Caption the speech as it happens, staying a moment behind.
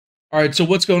All right, so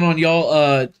what's going on,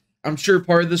 y'all? I'm sure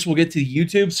part of this will get to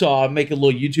YouTube, so I'll make a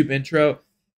little YouTube intro.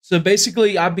 So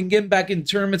basically, I've been getting back in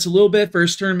tournaments a little bit.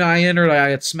 First tournament I entered,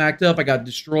 I got smacked up. I got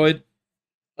destroyed.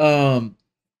 Um,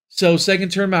 so second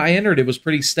tournament I entered, it was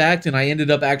pretty stacked, and I ended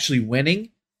up actually winning.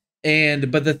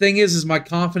 But the thing is my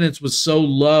confidence was so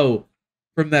low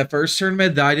from that first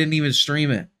tournament that I didn't even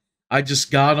stream it. I just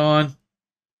got on,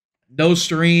 no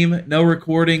stream, no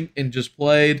recording, and just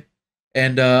played,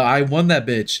 and I won that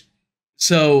bitch.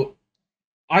 So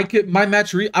I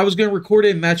was gonna record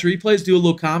it in match replays, do a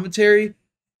little commentary,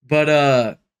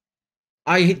 but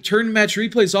I turned match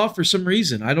replays off for some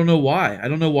reason. I don't know why. I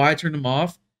don't know why I turned them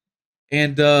off.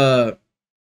 And I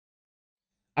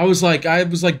was like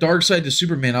Dark Side to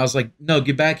Superman. I was like, no,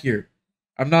 get back here.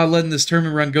 I'm not letting this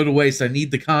tournament run go to waste. I need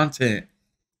the content.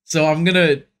 So I'm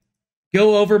gonna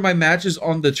go over my matches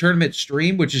on the tournament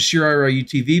stream, which is SheerIRL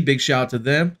TV. Big shout out to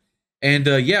them. And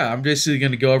yeah, I'm basically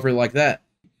gonna go over it like that.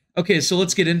 Okay, so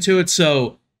let's get into it.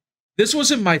 So this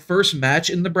wasn't my first match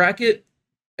in the bracket.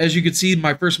 As you can see,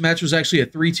 my first match was actually a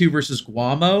 3-2 versus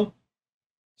Guamo.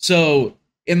 So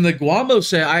in the Guamo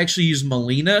set, I actually used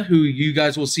Melina, who you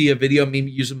guys will see a video of me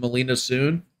using Melina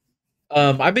soon.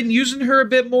 I've been using her a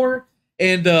bit more.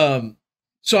 And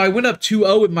so I went up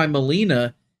 2-0 with my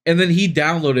Melina, and then he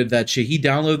downloaded that shit. He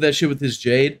downloaded that shit with his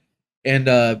Jade and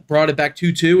brought it back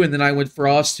 2-2. And then I went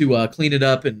Frost to clean it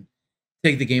up and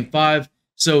take the game 5.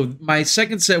 So my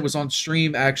second set was on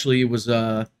stream. Actually, it was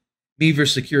me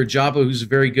versus Akira Japa, who's a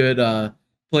very good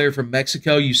player from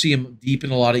Mexico. You see him deep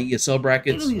in a lot of ESL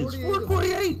brackets.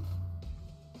 448.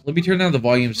 Let me turn down the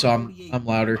volume so I'm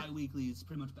louder.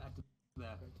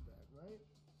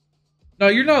 No,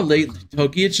 you're not late,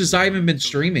 Toki. It's just I haven't been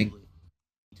streaming.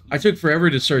 I took forever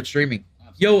to start streaming.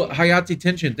 Yo, Hayate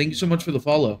Tension, thank you so much for the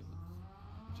follow.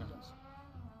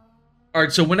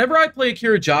 Alright, so whenever I play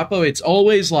Akira Japa, it's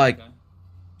always like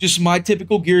just my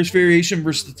typical Gears variation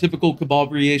versus the typical Cabal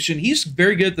variation. He's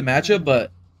very good at the matchup,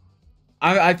 but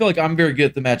I feel like I'm very good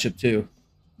at the matchup too.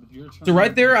 So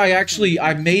right there,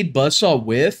 I made Buzzsaw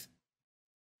with,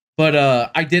 but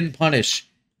I didn't punish.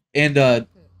 And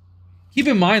keep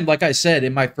in mind, like I said,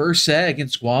 in my first set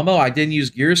against Guamo, I didn't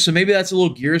use Gears, so maybe that's a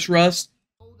little Gears rust.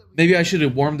 Maybe I should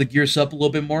have warmed the Gears up a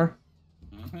little bit more.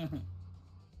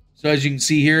 So as you can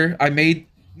see here, I made...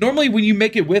 Normally, when you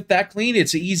make it with that clean,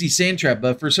 it's an easy sand trap,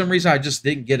 but for some reason, I just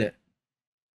didn't get it.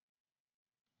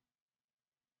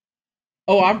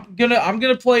 Oh, I'm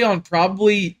gonna play on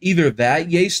probably either that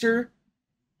Yaster,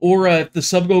 or if the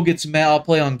sub goal gets mad, I'll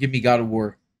play on Give Me God of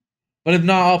War. But if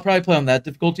not, I'll probably play on that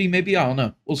difficulty. Maybe, I don't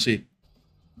know. We'll see.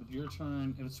 Your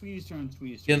turn. If it's Tweedy's turn,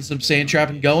 Getting some sand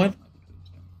trapping going.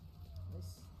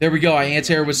 There we go. I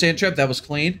anti-air with sand trap. That was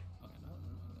clean.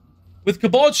 With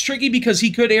Cabal, it's tricky because he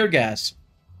could air gas.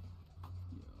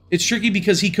 It's tricky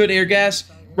because he could air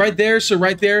gas right there. So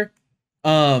right there,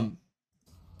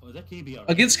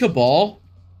 against Cabal,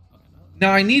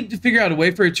 now I need to figure out a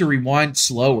way for it to rewind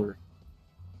slower.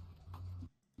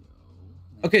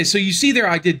 Okay, so you see there,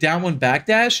 I did down 1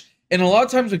 backdash, and a lot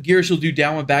of times with Gears, you'll do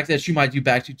down 1 backdash. You might do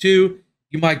back 2-2.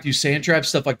 You might do sand trap,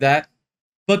 stuff like that.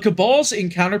 But Cabal's in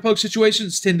counter poke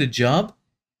situations tend to jump.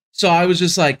 So I was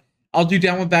just like, I'll do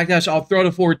down 1 backdash. I'll throw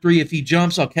to forward 3. If he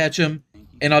jumps, I'll catch him.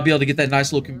 And I'll be able to get that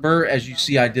nice little convert, as you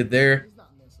see I did there.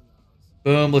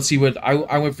 Boom. Let's see what...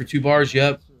 I went for 2 bars,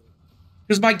 yep.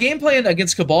 Because my game plan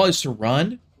against Cabal is to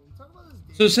run.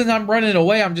 So since I'm running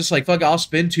away, I'm just like, fuck it, I'll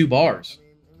spin 2 bars.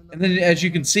 And then, as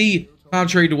you can see,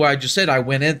 contrary to what I just said, I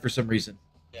went in for some reason.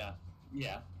 Yeah.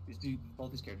 Yeah.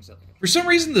 Both these characters have for some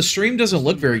reason, the stream doesn't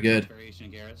look very good.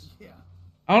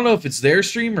 I don't know if it's their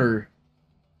stream or...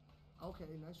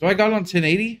 Do I got it on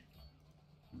 1080?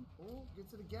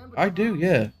 I do,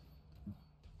 yeah.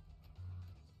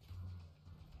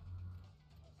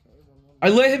 I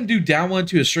let him do down 1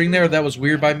 to a string there. That was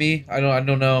weird by me. I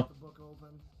don't know.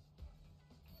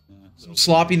 Some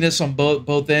sloppiness on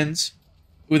both ends.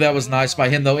 Ooh, that was nice by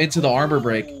him though. Into the armor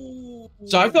break.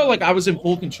 So I felt like I was in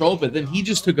full control, but then he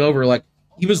just took over. Like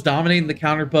he was dominating the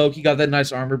counter poke. He got that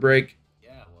nice armor break.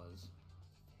 Yeah, it was.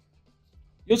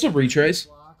 You also retrace.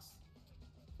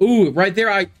 Ooh, right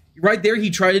there, he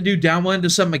tried to do down 1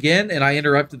 to something again, and I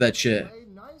interrupted that shit.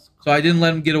 So I didn't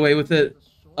let him get away with it.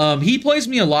 He plays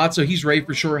me a lot, so he's ready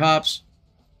for short hops.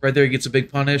 Right there, he gets a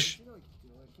big punish.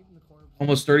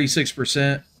 Almost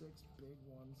 36%.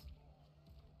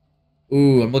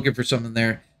 Ooh, I'm looking for something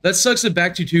there. That sucks that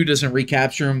back 2-2 doesn't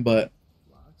recapture him, but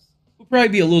it would probably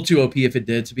be a little too OP if it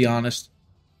did, to be honest.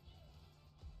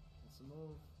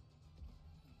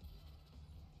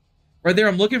 Right there,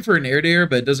 I'm looking for an air-to-air,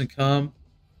 but it doesn't come.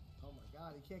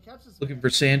 Looking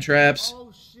for sand traps.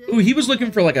 Ooh, he was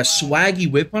looking for like a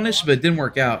swaggy whip punish, but it didn't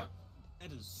work out.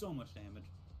 That is so much damage.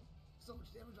 So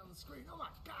much damage on the screen. Oh my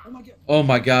god. Oh my god. Oh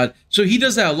my god. So he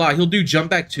does that a lot. He'll do jump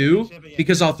back 2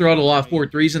 because I'll throw out a lot of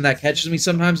 4-3s and that catches me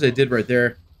sometimes. It did right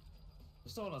there.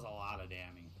 This still does a lot of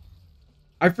damage.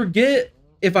 I forget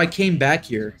if I came back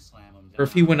here or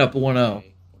if he went up 1-0.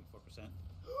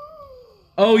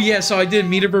 Oh yeah, so I did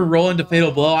meet her roll into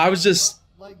fatal blow. I was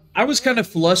kind of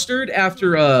flustered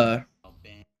after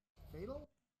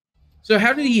So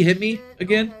how did he hit me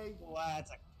again? Well,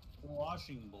 that's a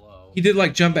crushing blow. He did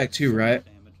like jump back 2, right?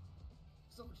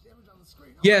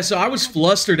 Yeah, so I was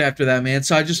flustered after that, man.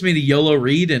 So I just made a YOLO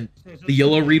read and the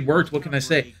YOLO read worked. What can I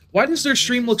say? Why does their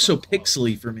stream look so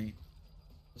pixely for me?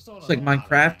 It's like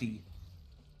Minecrafty.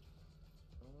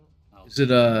 Is it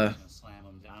Slam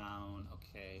him down.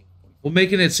 Okay. Well,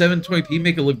 making it 720p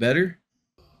make it look better?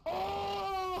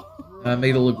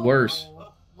 Made it look worse.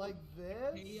 Like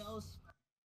this?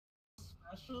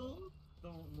 Special?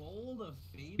 The roll of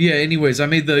fate? Yeah, anyways, I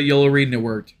made the YOLO read and it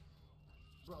worked.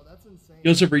 Bro, that's insane.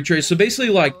 Joseph retrace. So basically,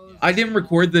 like, I didn't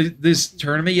record this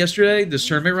tournament yesterday, this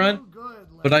tournament run,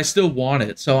 but I still want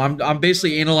it. So I'm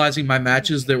basically analyzing my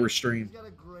matches that were streamed. He's got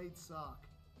a great sock.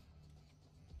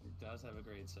 It does have a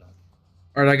great suck.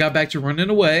 All right, I got back to running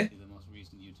away. The most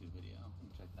recent YouTube video.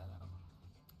 Check that out.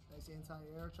 Nice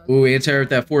anti-air. Ooh, anti-air with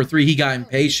that 4-3. He got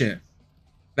impatient.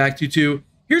 Back 2-2.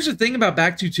 Here's the thing about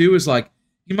back 2-2 is, like,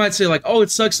 you might say, like, oh,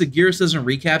 it sucks that Gears doesn't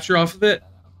recapture off of it.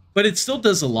 But it still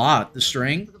does a lot, the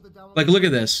string. Like, look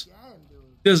at this.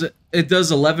 It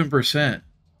does 11%.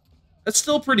 That's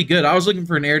still pretty good. I was looking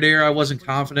for an air-to-air. I wasn't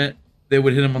confident they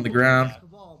would hit him on the ground.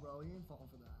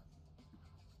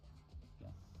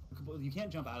 You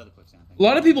can't jump out of the quicksand thing. A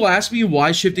lot of people ask me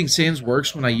why shifting sands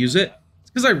works when I use it.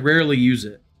 It's because I rarely use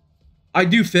it. I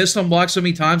do fist on block so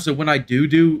many times that when I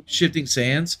do shifting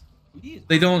sands,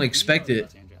 they don't expect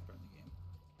it.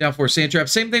 Down 4 sand trap.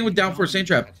 Same thing with down 4 sand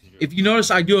trap. If you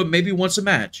notice, I do it maybe once a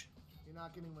match.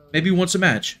 Maybe once a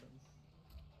match.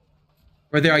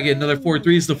 Right there, I get another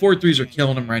 4-3s. The 4-3s are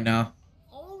killing him right now.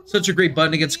 Such a great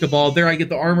button against Cabal. There I get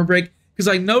the armor break. Because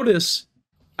I notice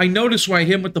when I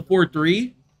hit him with the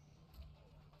 4-3,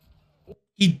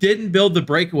 he didn't build the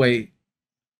breakaway.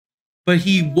 But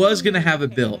he was going to have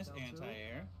it built.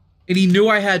 And he knew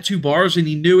I had 2 bars, and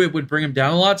he knew it would bring him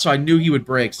down a lot, so I knew he would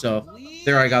break. So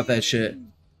there I got that shit.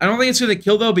 I don't think it's going to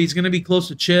kill, though, but he's going to be close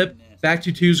to chip. Back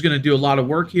 2-2 is going to do a lot of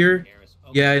work here.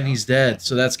 Yeah, and he's dead.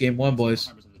 So that's game 1,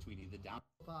 boys.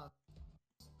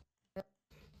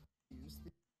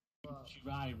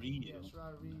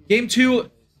 Game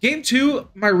two,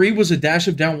 my read was a dash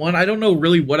of down 1. I don't know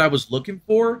really what I was looking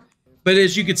for, but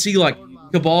as you can see, like,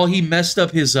 Cabal, he messed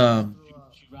up his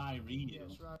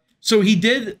so he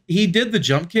did the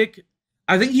jump kick.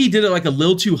 I think he did it like a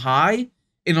little too high,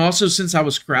 and also since I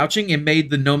was crouching, it made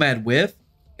the Nomad whiff,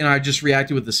 and I just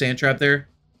reacted with the sand trap there.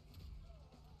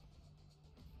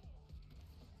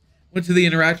 Went to the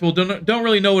interactable. Don't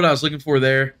really know what I was looking for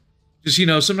there. Just, you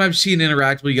know, sometimes you see an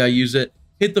interactable, you gotta use it.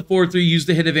 Hit the 4-3, use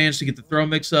the hit advantage to get the throw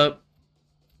mix up. A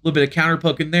little bit of counter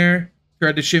poke in there.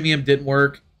 Tried to shimmy him, didn't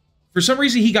work. For some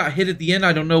reason, he got hit at the end.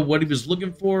 I don't know what he was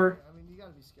looking for.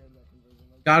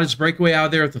 Got his breakaway out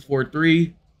of there with the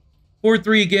 4-3.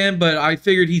 4-3 again, but I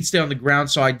figured he'd stay on the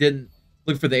ground, so I didn't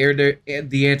look for the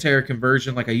anti-air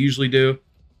conversion like I usually do.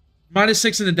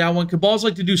 -6 in the down 1. Cabals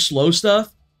like to do slow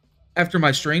stuff after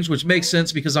my strings, which makes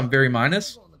sense because I'm very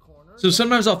minus. So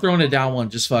sometimes I'll throw in a down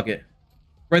 1, just fuck it.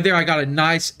 Right there, I got a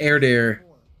nice air-to-air.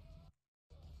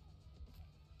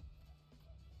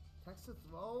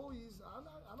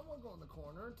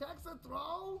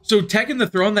 So teching the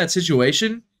throw in that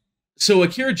situation. So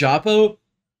Akira Joppo,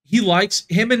 he likes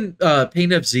him and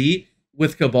Paint FZ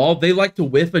with Cabal. They like to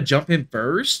whiff a jump in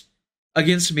first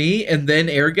against me and then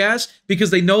air gas because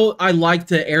they know I like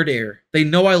to air-to-air. They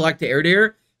know I like to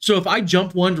air-to-air. So if I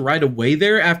jump 1 right away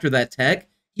there after that tech,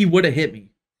 he would have hit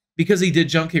me because he did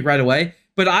jump kick right away.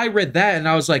 But I read that and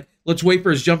I was like, let's wait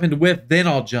for his jump into whiff, then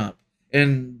I'll jump.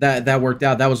 And that worked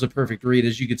out. That was a perfect read.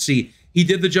 As you could see, he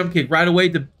did the jump kick right away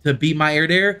to beat my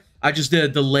air-to-air. I just did a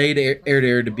delayed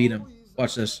air-to-air to beat him.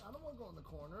 Watch this.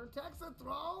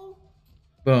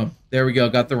 Boom. There we go.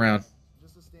 Got the round.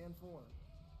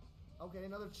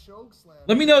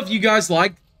 Let me know if you guys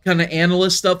like kind of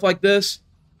analyst stuff like this.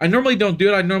 I normally don't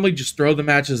do it. I normally just throw the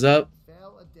matches up.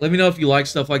 Let me know if you like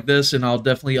stuff like this, and I'll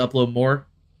definitely upload more.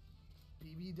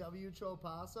 BBW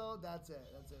Chopasso, that's it.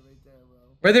 That's it right there, bro.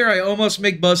 Right there, I almost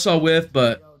make buzzsaw with,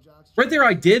 but right there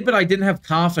I did, but I didn't have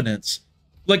confidence.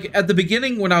 Like at the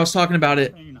beginning when I was talking about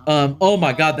it, oh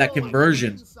my god, that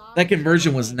conversion. That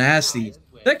conversion was nasty.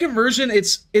 That conversion,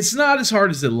 it's not as hard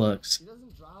as it looks.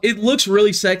 It looks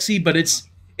really sexy, but it's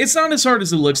not as hard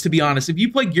as it looks, to be honest. If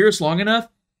you play Gears long enough,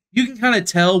 you can kind of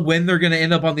tell when they're going to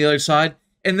end up on the other side,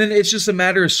 and then it's just a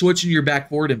matter of switching your back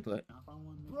forward input.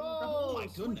 Oh my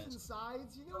goodness.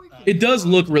 Sides, you know we can It does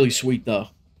look really sweet, though.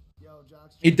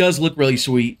 It does look really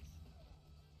sweet.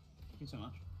 Thank you so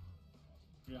much.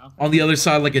 Yeah, On the other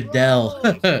side, like Adele.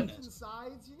 Sides,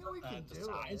 you know we can the do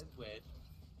size it. twitch.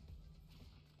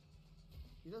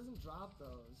 He doesn't drop those.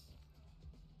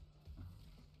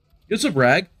 It's a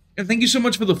brag. And thank you so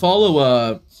much for the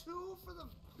follow, Two for the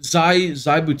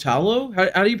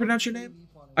Zybutalo? How do you pronounce your name?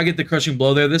 I get the crushing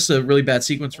blow there. This is a really bad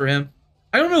sequence for him.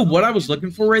 I don't know what I was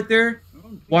looking for right there.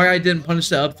 Why I didn't punish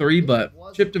the up 3, but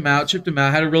chipped him out.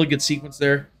 Had a really good sequence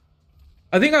there.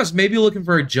 I think I was maybe looking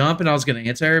for a jump and I was going to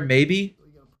anti-air, maybe.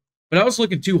 But I was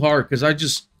looking too hard because I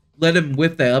just let him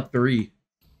whip that up 3.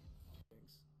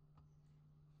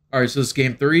 Alright, so this is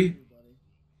game 3.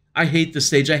 I hate the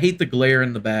stage. I hate the glare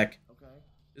in the back.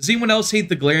 Does anyone else hate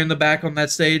the glare in the back on that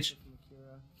stage?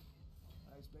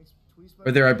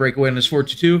 Right there, I break away on his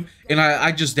 4-2-2, and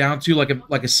I just down 2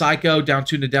 like a psycho, down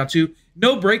 2 to down 2.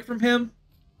 No break from him.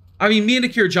 I mean, me and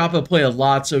Akira Joppa play a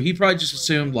lot, so he probably just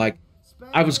assumed like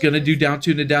I was gonna do down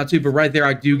 2 to down 2, but right there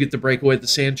I do get the breakaway at the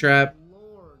sand trap.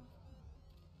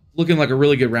 Looking like a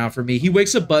really good round for me. He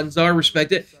wakes up buttons, though, I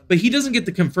respect it, but he doesn't get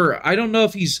the convert. I don't know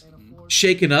if he's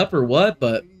shaken up or what,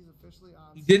 but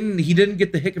he didn't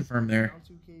get the hit confirm there.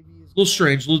 A little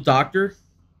strange, little doctor.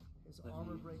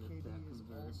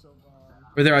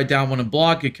 Right there, I down 1 and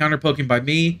block. Good counter poking by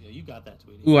me. Yeah, you got that,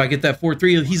 Tweedy. Ooh, I get that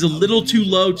 4-3. He's a little too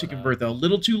low to convert, though. A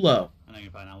little too low. I know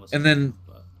you're probably not listening, And then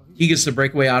but he gets the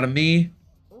breakaway out of me.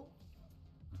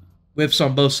 Whips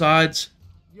on both sides.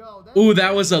 Ooh,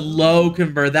 that was a low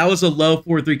convert. That was a low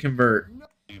 4-3 convert.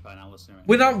 you're probably not listening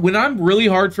right When I'm really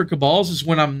hard for cabals is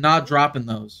when I'm not dropping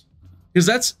those.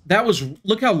 Because that was,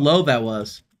 look how low that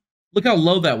was. Look how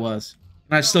low that was.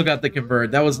 And I still got the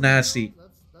convert. That was nasty.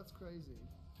 That's crazy.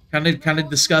 Kind of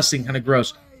disgusting, kind of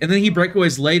gross. And then he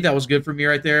breakaways late. That was good for me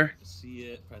right there. to see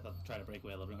it. Probably thought to try to break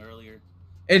away a little bit earlier.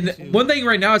 And one thing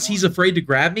right now is he's afraid to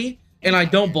grab me, and I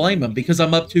don't blame him because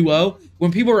I'm up 2-0.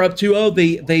 When people are up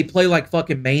 2-0, they play like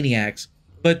fucking maniacs.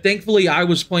 But thankfully, I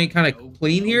was playing kind of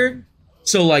clean here.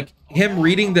 So, like, him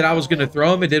reading that I was going to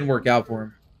throw him, it didn't work out for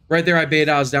him. Right there, I baited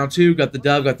out. I was down 2, got the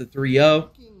dub, got the 3-0.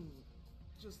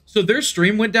 So their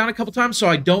stream went down a couple times, so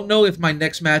I don't know if my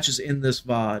next match is in this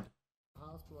VOD.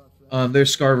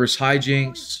 There's Skar versus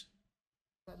Hijinks.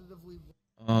 But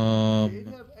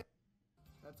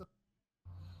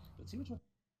see which one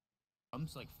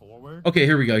comes like forward. Okay,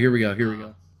 here we go.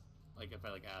 Like if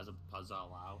I like as a puzzle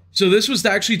out. So this was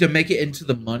actually to make it into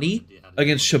the money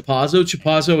against Chapazzo.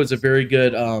 Chapazzo is a very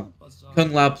good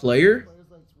Kung Lao player.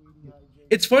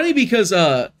 It's funny because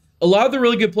a lot of the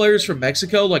really good players from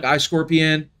Mexico, like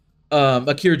iScorpion,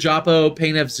 Akira Joppo,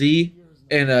 Pain FZ,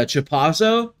 and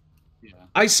Chapazzo,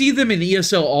 I see them in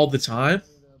ESL all the time.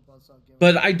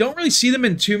 But I don't really see them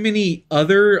in too many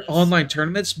other online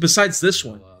tournaments besides this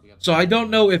one. So I don't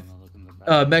know if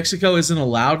Mexico isn't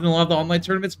allowed in a lot of the online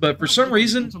tournaments, but for some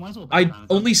reason, I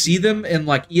only see them in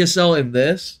like ESL and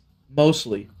this,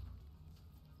 mostly.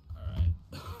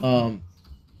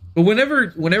 But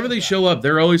whenever they show up,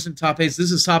 they're always in top 8s.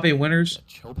 This is top 8 winners.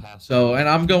 So, and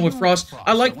I'm going with Frost.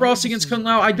 I like Frost against Kung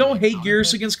Lao. I don't hate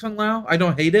Gears against Kung Lao. I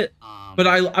don't hate it. But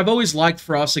I've always liked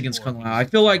Frost against Kung Lao. I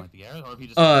feel like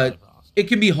it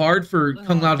can be hard for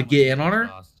Kung Lao to get in on her.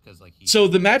 So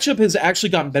the matchup has actually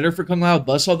gotten better for Kung Lao with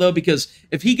Buzzsaw, though, because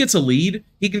if he gets a lead,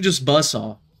 he can just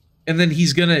Buzzsaw. And then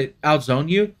he's going to outzone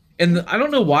you. And I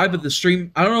don't know why, but the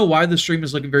stream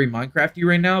is looking very Minecrafty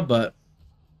right now, but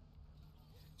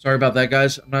sorry about that,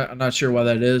 guys. I'm not sure why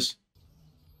that is.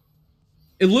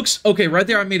 It looks okay right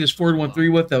there. I made his forward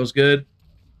 1-3 whip. That was good.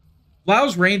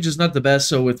 Lau's range is not the best,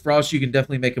 so with Frost, you can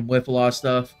definitely make him whiff a lot of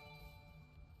stuff.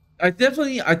 I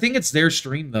think it's their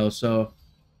stream, though, so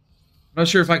I'm not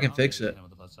sure if I can fix it.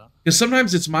 Because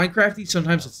sometimes it's Minecrafty,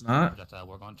 sometimes it's not.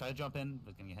 Try to jump in,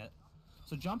 but can you hit?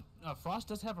 So Frost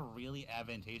does have a really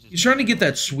advantageous. He's trying to get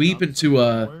that sweep into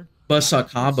a Buzzsaw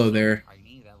combo there.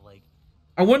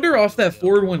 I wonder off that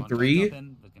forward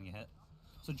 1-3.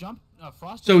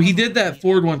 So he did that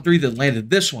forward 1-3 that landed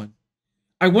this one.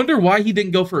 I wonder why he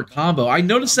didn't go for a combo. I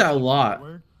noticed that a lot.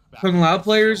 Kung Lao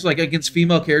players, like against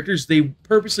female characters, they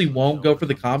purposely won't go for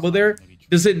the combo there.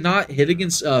 Does it not hit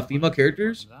against female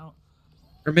characters?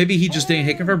 Or maybe he just didn't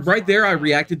hit confirm. Right there, I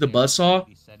reacted to Buzzsaw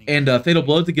and Fatal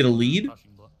Blow to get a lead.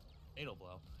 Fatal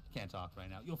Blow. Can't talk right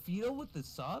now. You'll feel with the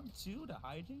sub, too, to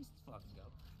Hijinks? Fucking go.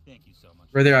 Thank you so much.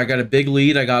 Right there, I got a big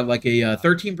lead. I got like a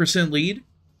 13% lead.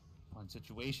 On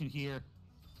situation here.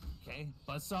 Okay,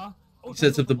 Buzzsaw. He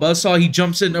sets up the buzzsaw. He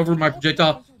jumps in over my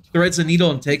projectile, threads the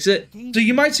needle, and takes it. So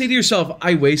you might say to yourself,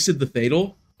 I wasted the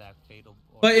fatal.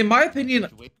 But in my opinion,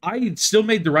 I still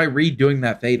made the right read doing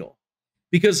that fatal.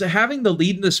 Because having the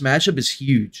lead in this matchup is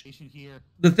huge.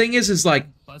 The thing is like,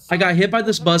 I got hit by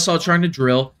this buzzsaw trying to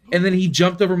drill, and then he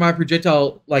jumped over my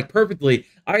projectile, like, perfectly.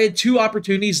 I had 2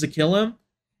 opportunities to kill him,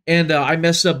 and I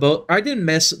messed up both. I didn't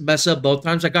mess up both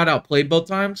times. I got outplayed both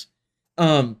times.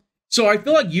 So I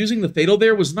feel like using the fatal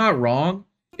there was not wrong.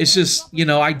 It's just, you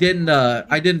know, I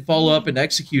didn't follow up and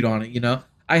execute on it, you know.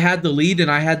 I had the lead,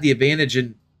 and I had the advantage,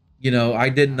 and, you know, I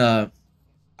didn't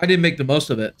make the most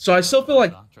of it. So I still feel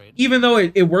like, even though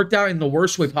it worked out in the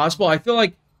worst way possible, I feel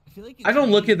like I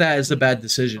don't look at that as a bad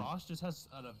decision. Frost just has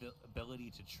an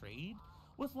ability to trade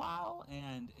with WoW,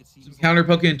 and it seems some counter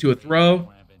poking into a throw.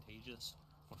 More advantageous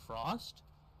for Frost.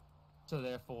 So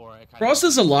therefore, Frost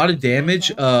does a lot of damage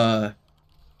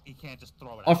he can't just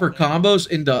throw it off her combos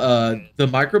into the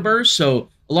microburst. So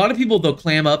a lot of people, they'll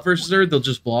clam up versus her, they'll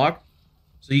just block.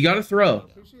 So you got to throw.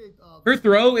 Her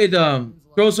throw, it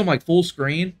throws them like full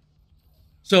screen.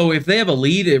 So if they have a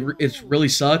lead, it really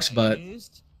sucks. But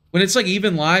when it's like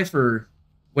even live, or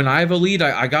when I have a lead,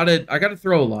 I gotta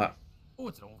throw a lot. Oh,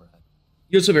 it's an overhead.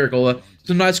 Yosa Vericola.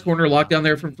 Some nice corner lockdown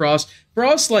there from Frost.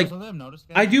 Frost, like,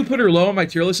 I do put her low on my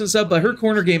tier list and stuff, but her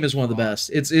corner game is one of the best.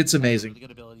 It's amazing.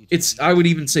 It's, I would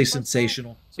even say,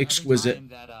 sensational, exquisite.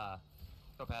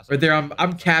 Right there,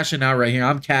 I'm cashing out right here.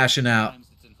 I'm cashing out.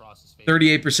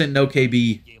 38% no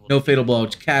KB, no fatal blow,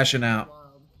 cashing out.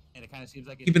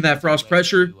 Keeping that Frost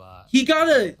pressure. He got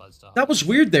a... That was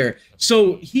weird there.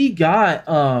 So he got...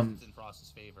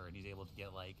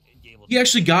 He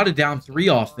actually got a down 3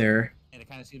 off there.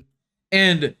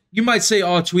 And you might say,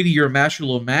 oh, Tweedy, you're a masher,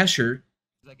 little masher.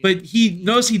 But he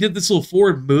knows he did this little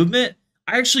forward movement.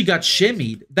 I actually got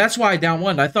shimmied. That's why I down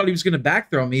 1. I thought he was going to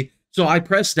back throw me, so I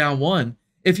pressed down 1.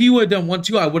 If he would have done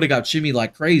 1-2, I would have got shimmied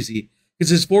like crazy. Because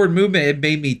his forward movement, it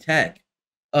made me tech.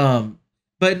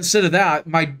 But instead of that,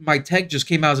 my tech just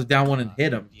came out as a down 1 and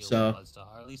hit him. So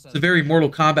it's a very Mortal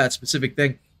Kombat specific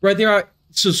thing. Right there,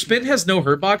 so spin has no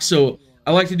hurt box, so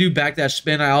I like to do backdash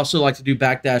spin. I also like to do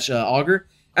backdash auger.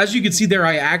 As you can see there,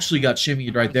 I actually got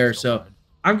shimmied right there. So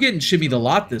I'm getting shimmied a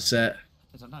lot this set.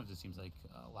 Sometimes it seems like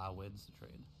allow wins to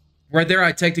trade. Right there,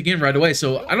 I teched again right away.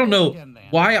 So I don't know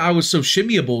why I was so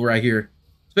shimmyable right here,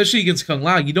 especially against Kung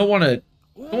Lao. You don't want to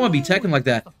be teching like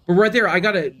that. But right there, I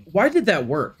got to... Why did that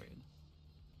work?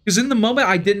 Because in the moment,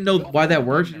 I didn't know why that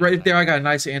worked. Right there, I got a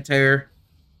nice anti-air.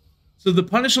 So the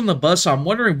punish on the buzzsaw, I'm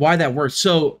wondering why that worked.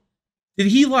 So did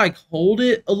he, like, hold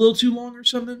it a little too long or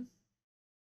something?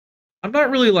 I'm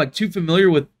not really, like, too familiar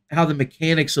with how the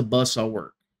mechanics of buzzsaw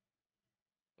work.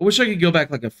 I wish I could go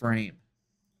back, like, a frame.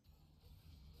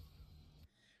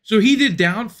 So he did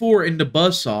down 4 into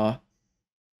buzzsaw.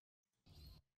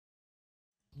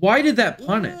 Why did that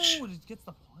punish? Ooh, it gets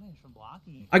the punish from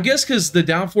blocking. I guess because the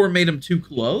down 4 made him too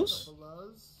close.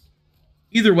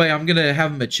 Either way, I'm going to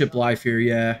have him at chip life here,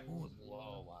 yeah.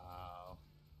 Whoa, wow.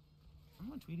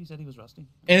 Remember when Tweedy said he was rusty?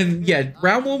 And, yeah,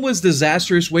 round 1 was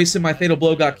disastrous. Wasted my fatal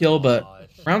blow, got killed, but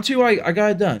round 2, I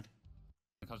got it done.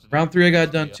 Round 3, I got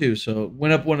it done, too, so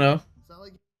went up 1-0. It's not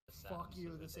like, fuck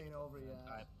you, this ain't over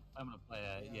yet. I'm going to play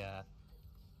it, yeah.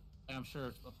 And I'm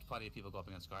sure plenty of people go up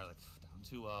against Skar, like,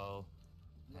 down 2-0.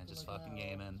 And just fucking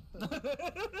gaming.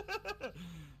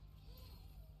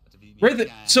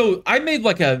 Right. So I made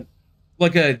like a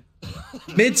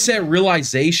mid-set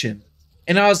realization,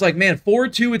 and I was like, man,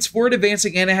 4-2, it's forward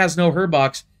advancing and it has no hurt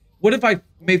box. What if I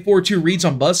made 4-2 reads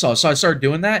on buzzsaw? So I started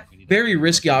doing that. Very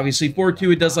risky, obviously.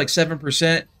 4-2, it does like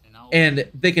 7%, and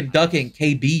they can duck and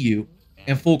KB you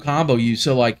and full combo you.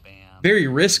 So like very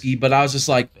risky. But I was just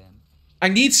like, I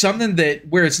need something that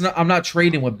where it's not. I'm not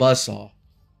trading with buzzsaw.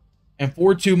 And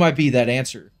 4-2 might be that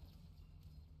answer.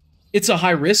 It's a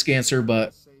high-risk answer,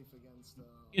 but,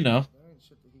 you know,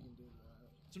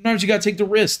 sometimes you gotta take the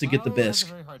risk to get the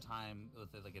bisque.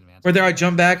 Right there, I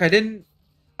jumped back. I didn't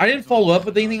follow up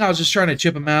with anything. I was just trying to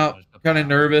chip him out. Kind of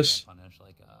nervous.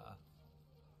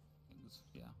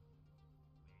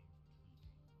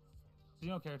 You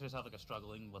know, characters have like a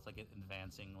struggling with like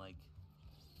advancing like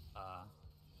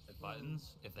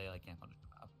buttons if they like can't punish.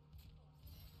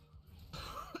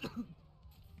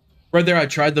 Right there, I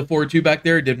tried the 4-2 back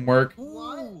there. It didn't work.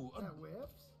 Ooh,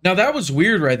 now, that was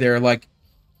weird right there. Like,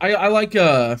 I like,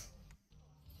 let's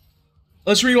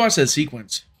rewatch that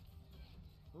sequence.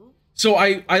 So,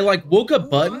 I like, woke up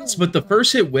buttons, but the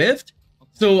first hit whiffed.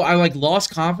 So, I, like,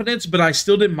 lost confidence, but I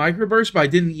still didn't microburst, but I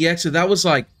didn't EX. So, that was,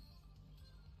 like,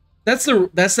 that's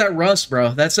that rust,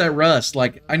 bro. That's that rust.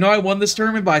 Like, I know I won this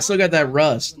tournament, but I still got that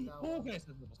rust.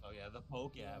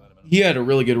 He had a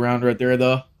really good round right there,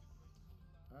 though. All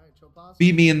right, Chopasso.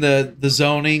 Beat me in the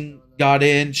zoning, got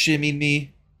in, shimmied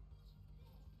me.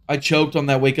 I choked on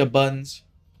that wake-up buttons.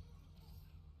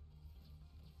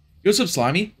 Yo, what's up,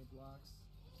 Slimy? Good blocks.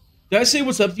 Did I say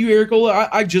what's up to you, Ericola?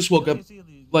 I just woke up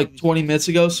like 20 minutes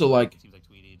ago, so like, Seems like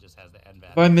Tweedy just has the end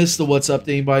if I missed the what's up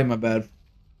to anybody, my bad.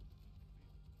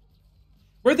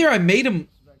 Right there, I made him...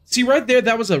 See, right there,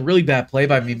 that was a really bad play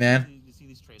by me, man.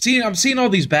 See, I'm seeing all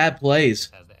these bad plays.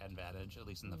 Has the advantage, at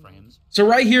least in the frames. So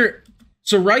right here,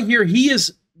 he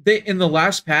is... in the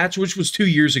last patch, which was 2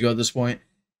 years ago at this point,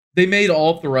 they made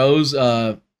all throws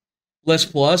less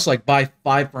plus, like by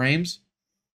 5 frames.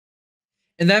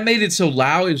 And that made it so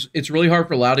Lau it's really hard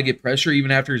for Lau to get pressure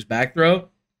even after his back throw.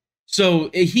 So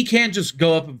he can't just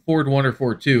go up and forward 1 or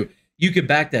forward 2. You could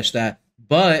backdash that.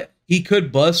 But he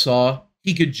could buzzsaw.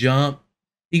 He could jump.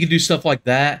 He could do stuff like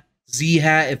that.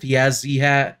 Z-hat if he has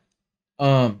Z-hat.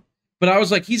 But I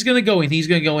was like, he's going to go in. He's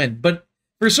going to go in. But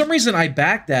for some reason, I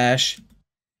backdash.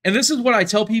 And this is what I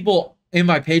tell people in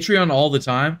my Patreon all the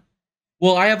time.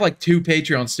 Well, I have like 2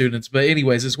 Patreon students. But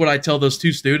anyways, it's what I tell those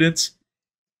 2 students.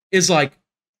 Is like,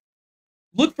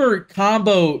 look for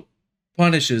combo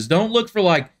punishes. Don't look for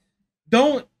like,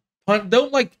 don't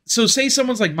like, so say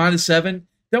someone's like -7,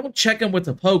 don't check them with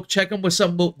a poke, check them with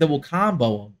something that will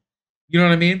combo them. You know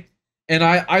what I mean? And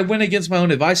I went against my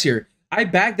own advice here. I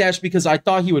backdashed because I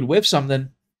thought he would whiff something,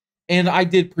 and I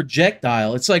did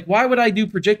projectile. It's like, why would I do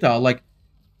projectile? Like,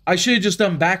 I should have just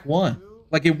done back 1.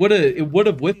 Like, it would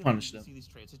have whiff punished him.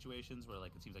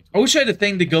 I wish I had a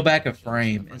thing to go back a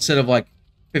frame instead of like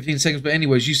 15 seconds. But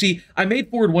anyways, you see, I made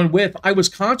forward 1 whiff. I was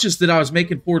conscious that I was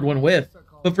making forward 1 whiff,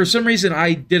 but for some reason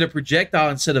I did a projectile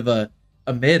instead of a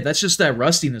mid. That's just that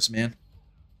rustiness, man.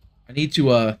 I need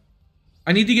to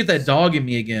get that dog in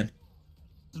me again.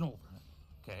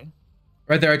 Okay.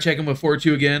 Right there, I check him with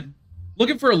 4-2 again.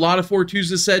 Looking for a lot of 4-2s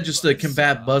this set just to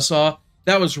combat buzzsaw.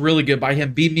 That was really good by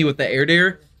him. Beat me with the air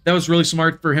dare. That was really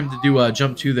smart for him to do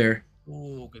jump 2 there.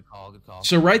 Ooh, good call, good call.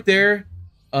 So right there,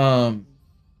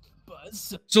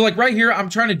 so like right here, I'm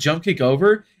trying to jump kick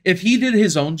over. If he did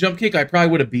his own jump kick, I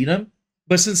probably would have beat him.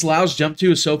 But since Lau's jump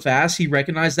 2 is so fast, he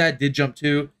recognized that, did jump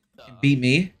 2, and beat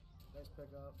me. Nice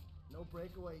pickup. No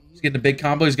breakaway. He's getting a big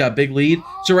combo. He's got a big lead.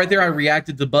 So right there, I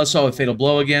reacted to buzzsaw with fatal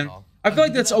blow again. I feel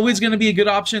like that's always going to be a good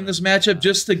option in this matchup,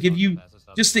 just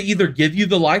to either give you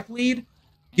the life lead,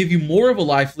 give you more of a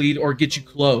life lead, or get you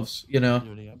close. You know,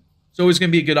 it's always going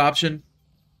to be a good option.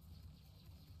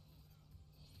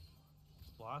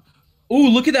 Ooh,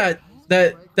 look at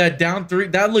that down 3.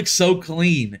 That looks so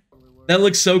clean. That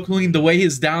looks so clean. The way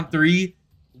his down 3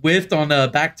 whiffed on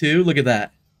back 2. Look at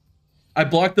that. I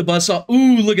blocked the buzzsaw.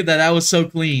 Ooh, look at that. That was so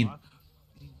clean.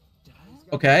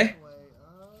 Okay.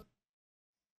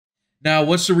 Now,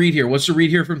 what's the read here? What's the read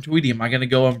here from Tweedy? Am I going to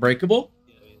go unbreakable?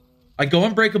 I go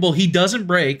unbreakable. He doesn't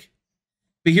break.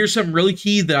 But here's something really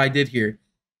key that I did here.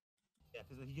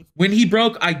 When he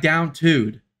broke, I down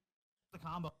 2'd.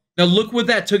 Now, look what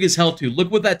that took his health to.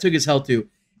 Look what that took his health to.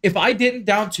 If I didn't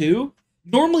down 2,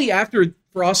 normally after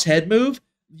Frost's head move,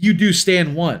 you do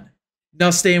stand 1. Now,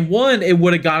 stand 1, it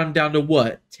would have got him down to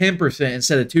what? 10%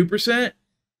 instead of 2%.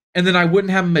 And then I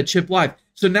wouldn't have him at chip life.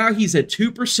 So now he's at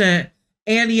 2%,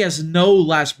 and he has no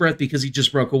last breath because he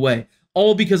just broke away.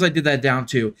 All because I did that down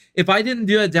 2. If I didn't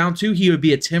do that down 2, he would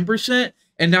be at 10%,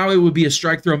 and now it would be a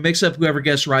strike throw mix-up. Whoever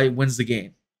gets right wins the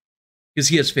game. Because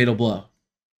he has fatal blow.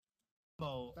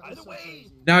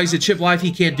 Now he's at chip life,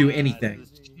 he can't do anything.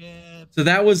 So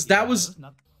that was,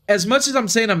 as much as I'm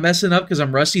saying I'm messing up because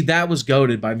I'm rusty, that was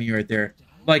goated by me right there.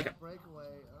 Like,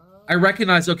 I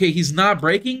recognize, okay, he's not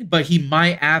breaking, but he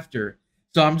might after.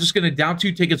 So I'm just going to down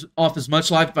 2, take off as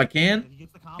much life if I can,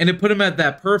 and it put him at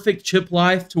that perfect chip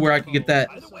life to where I could get that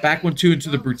back 1-2 into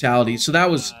the brutality. So that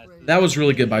was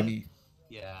really good by me.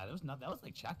 Yeah, that was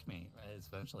like checkmate, right?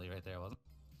 Essentially, right there, wasn't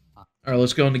it? All right,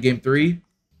 let's go into game 3.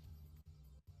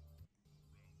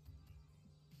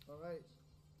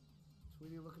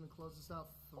 Close this out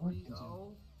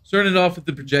 3-0. Starting it off with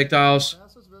the projectiles.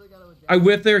 I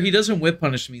whip there. He doesn't whip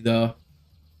punish me, though.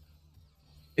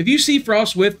 If you see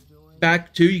Frost whip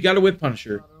back 2, you got to whip punish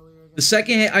her. The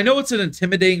second hit, I know it's an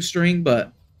intimidating string,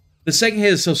 but the second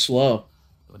hit is so slow.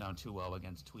 Go down 2-0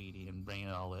 against Tweedy and bring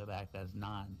it all the way back. That's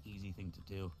not an easy thing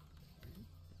to do.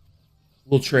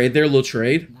 Little trade there, little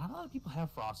trade. Not a lot of people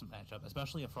have Frost in matchup,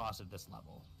 especially a Frost at this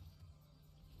level.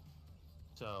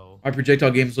 So my projectile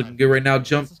game is looking good right now.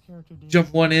 Jump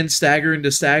 1 in, stagger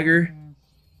into stagger.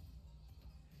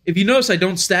 If you notice, I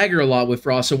don't stagger a lot with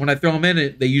Frost, so when I throw them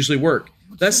in, they usually work.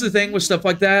 That's the thing with stuff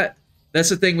like that. That's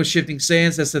the thing with shifting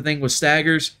sands. That's the thing with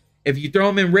staggers. If you throw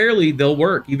them in rarely, they'll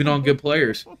work, even on good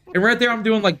players. And right there, I'm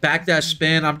doing like backdash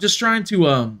spin. I'm just trying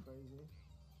to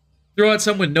throw out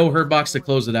someone with no hurt box to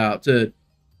close it out, to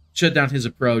shut down his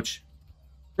approach.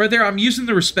 Right there, I'm using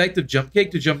the respective jump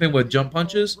kick to jump in with jump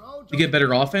punches to get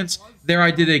better offense. There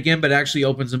I did it again, but it actually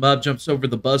opens him up, jumps over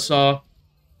the buzzsaw.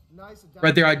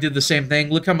 Right there, I did the same thing.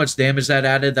 Look how much damage that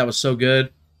added. That was so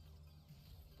good.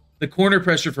 The corner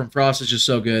pressure from Frost is just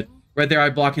so good. Right there, I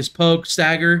block his poke,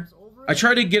 stagger. I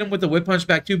try to get him with the whip punch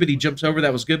back too, but he jumps over.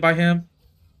 That was good by him.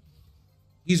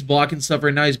 He's blocking stuff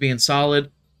right now. He's being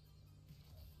solid.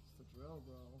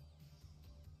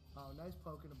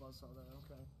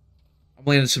 I'm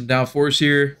landing some down force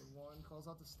here.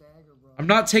 I'm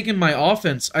not taking my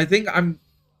offense. I think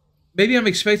maybe I'm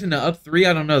expecting to up 3.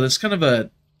 I don't know. That's kind of a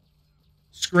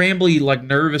scrambly, like,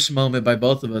 nervous moment by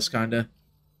both of us, kind of.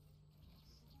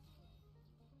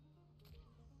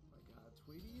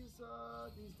 Tweedy is,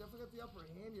 he's definitely got the upper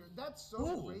hand here. That's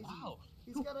so crazy. Wow.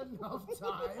 He's got enough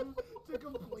time to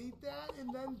complete that,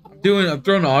 and then... I'm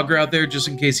throwing an auger out there just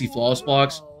in case he flawless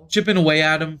blocks. Chipping away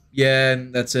at him. Yeah,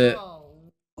 and that's it.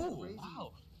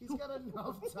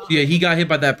 Yeah, he got hit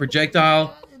by that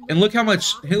projectile. And look how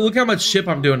much chip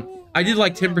I'm doing. I did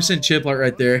like 10% chip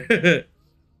right there.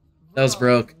 That was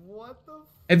broke.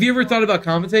 Have you ever thought about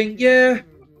commentating? Yeah.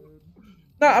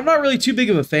 No, I'm not really too big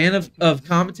of a fan of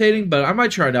commentating, but I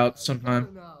might try it out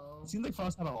sometime. It seems like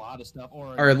Frost had a lot of stuff.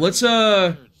 All right, let's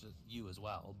go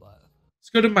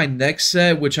to my next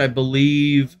set, which I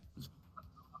believe.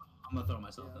 I'm gonna throw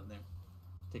myself in there.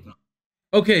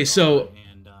 Okay, so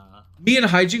me and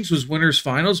Hijinks was winners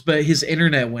finals, but his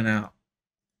internet went out,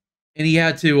 and he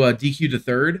had to DQ to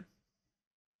third.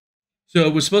 So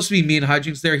it was supposed to be me and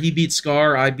Hijinks there. He beat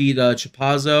Skar, I beat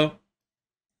Chapazzo,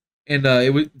 and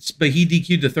but he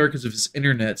DQ'd to third because of his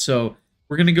internet. So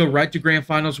we're gonna go right to grand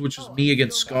finals, which was me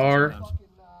against Skar.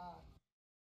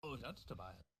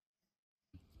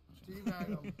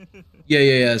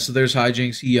 Yeah. So there's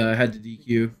Hijinks. He had to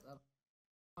DQ.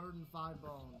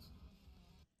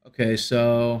 Okay,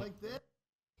 so.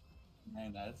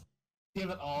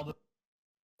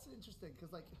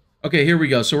 Okay, here we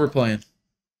go. So we're playing.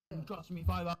 Call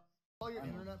your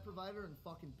internet provider and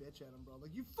fucking bitch at him, bro.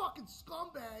 Like, you fucking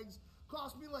scumbags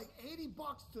cost me like $80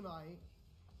 tonight.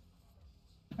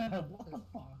 What the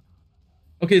fuck?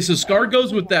 Okay, so Skar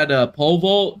goes with that pole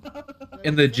vault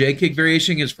and the J kick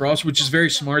variation against Frost, which is very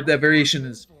smart. That variation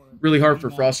is really hard for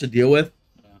Frost to deal with.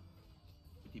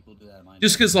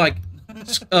 Just because, like,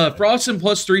 Frost in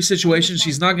 +3 situations,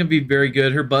 she's not going to be very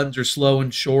good. Her buttons are slow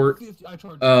and short.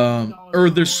 Or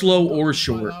they're slow or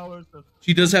short.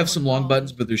 She does have some long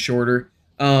buttons, but they're shorter.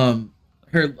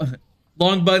 Her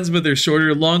long buttons, but they're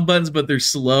shorter. Long buttons, but they're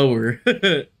slower.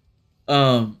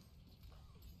 And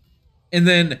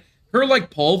then her, like,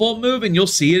 pole vault move, and you'll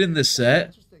see it in this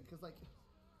set.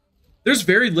 There's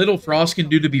very little Frost can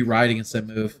do to be right against that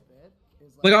move.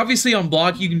 Like, obviously, on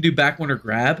block, you can do back one or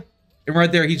grab. And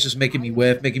right there, he's just making me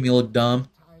whiff, making me look dumb.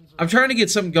 I'm trying to get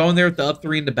something going there with the up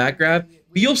 3 and the back grab.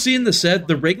 But you'll see in the set,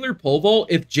 the regular pole vault,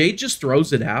 if Jade just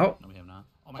throws it out,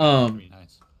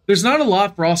 there's not a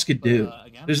lot Frost could do.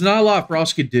 There's not a lot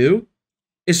Frost could do,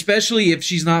 especially if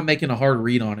she's not making a hard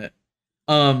read on it.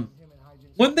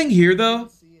 One thing here, though,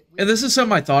 and this is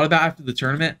something I thought about after the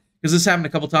tournament, because this happened a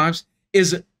couple times,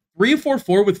 is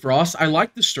 3-4-4 with Frost. I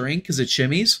like the string because it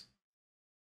shimmies.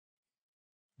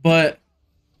 But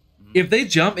if they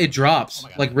jump, it drops,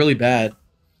 like, really bad.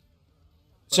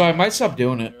 So I might stop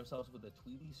doing it.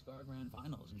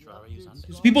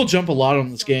 People jump a lot on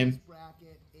this game.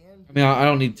 I mean, I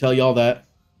don't need to tell y'all that.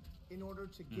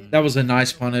 That was a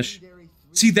nice punish.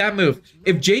 See that move?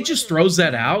 If Jay just throws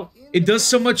that out, it does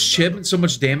so much chip and so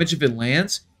much damage if it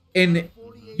lands. And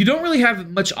you don't really have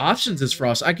much options as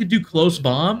Frost. I could do close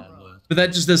bomb, but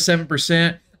that just does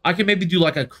 7%. I can maybe do,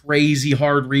 like, a crazy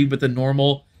hard read with a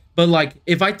normal. But, like,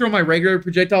 if I throw my regular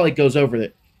projectile, it goes over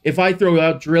it. If I throw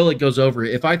out drill, it goes over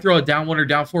it. If I throw a down 1 or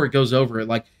down 4, it goes over it.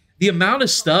 Like, the amount of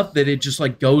stuff that it just,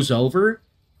 like, goes over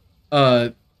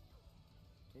for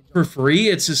free,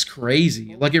 it's just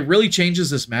crazy. Like, it really changes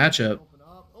this matchup.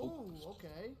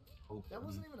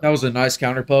 That was a nice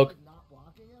counter poke.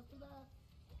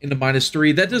 Into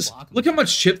 -3. That does... Look how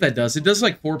much chip that does. It does,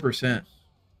 like, 4%.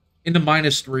 Into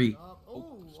 -3.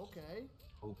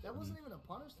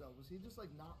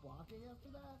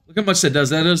 Look how much that does.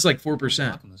 That does, like,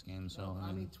 4%.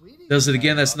 Does it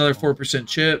again. That's another 4%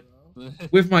 chip.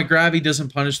 With my grab, he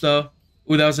doesn't punish, though.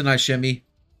 Ooh, that was a nice shimmy.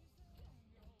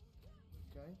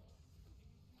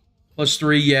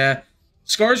 +3, yeah.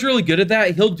 Skar's really good at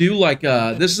that. He'll do, like,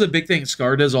 this is a big thing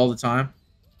Skar does all the time,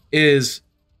 is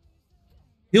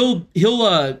he'll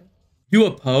do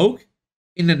a poke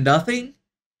into nothing,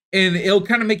 and it'll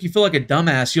kind of make you feel like a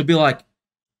dumbass. You'll be like,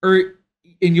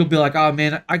 oh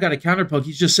man, I got a counter poke.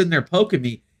 He's just sitting there poking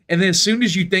me. And then as soon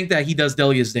as you think that, he does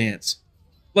Delia's Dance.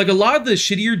 Like a lot of the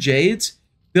shittier Jades,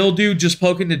 they'll do just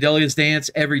poking to Delia's Dance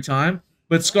every time.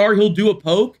 But Skar, he'll do a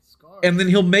poke, and then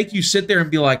he'll make you sit there and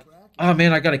be like, oh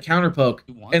man, I got a counter poke.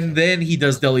 And then he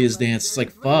does Delia's Dance. It's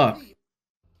like, fuck.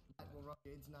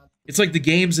 It's like the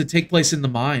games that take place in the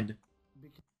mind.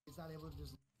 He's not able to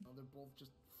just, they're both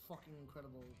just fucking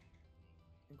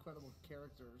incredible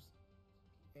characters.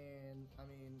 And, I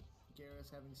mean,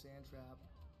 Garrus having Sand Trap,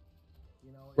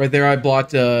 you know. Right there, I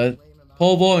blocked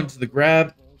pole vault into the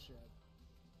grab.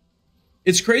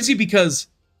 It's crazy because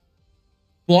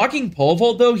blocking pole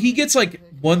vault, though, he gets like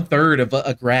 1/3 of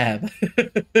a grab.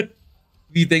 If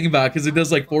you think about it, because it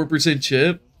does like 4%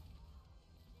 chip.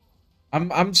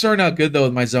 I'm starting out good though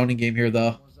with my zoning game here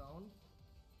though.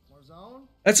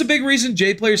 That's a big reason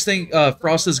J players think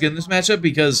Frost is good in this matchup,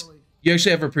 because you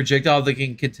actually have a projectile that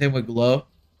can contend with glow.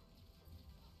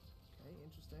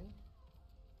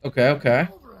 Okay.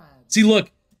 See,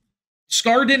 look,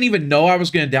 Skar didn't even know I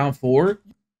was going to down 4,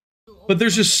 but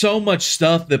there's just so much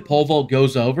stuff that pole vault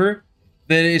goes over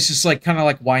that it's just like kind of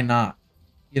like, why not?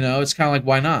 You know, it's kind of like,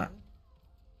 why not?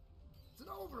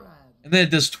 And then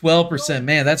it does 12%.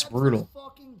 Man, that's brutal.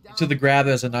 To the grab,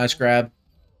 that's a nice grab.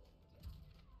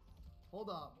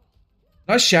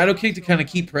 Nice shadow kick to kind of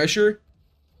keep pressure.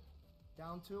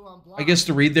 I guess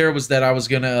the read there was that I was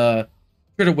going to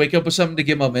try to wake up with something to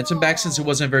get momentum back, since it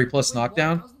wasn't a very plus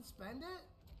knockdown.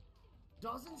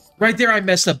 Right there, I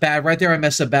messed up bad.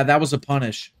 That was a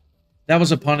punish. That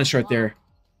was a punish right there.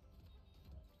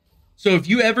 So if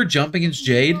you ever jump against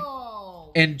Jade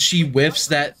and she whiffs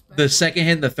the second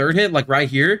hit and the third hit, like right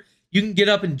here, you can get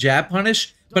up and jab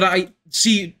punish. But I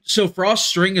see, so Frost's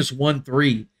string is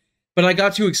 1-3, but I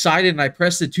got too excited and I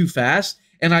pressed it too fast,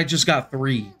 and I just got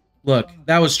 3. Look,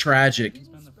 that was tragic.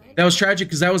 That was tragic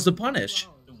because that was the punish.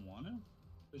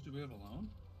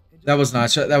 That was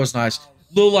nice. That was nice.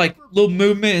 Little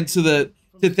movement into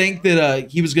to think that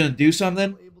he was gonna do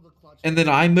something, and then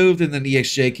I moved, and then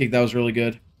EXJ kick. That was really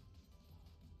good.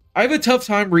 I have a tough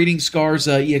time reading Skar's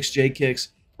EXJ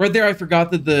kicks. Right there, I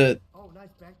forgot that the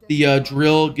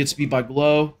drill gets beat by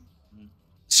glow.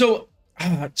 So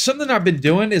something I've been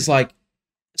doing is like,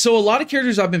 so a lot of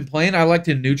characters I've been playing, I like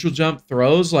to neutral jump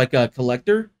throws like a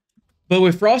collector, but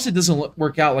with Frost it doesn't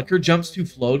work out. Like her jump's too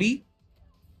floaty.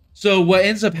 So what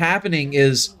ends up happening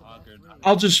is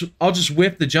I'll just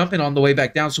whiff the jump in on the way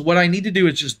back down. So what I need to do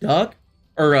is just duck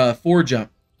or forward jump.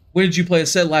 When did you play a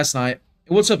set last night?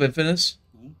 And what's up, Infinus?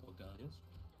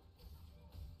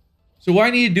 So what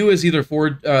I need to do is either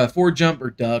forward jump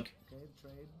or duck.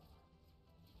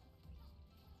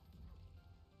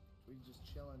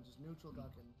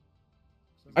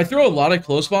 I throw a lot of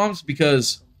close bombs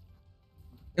because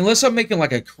unless I'm making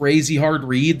like a crazy hard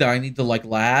read that I need to like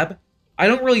lab, I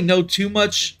don't really know too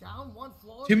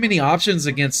many options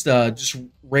against just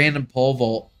random pole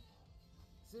vault.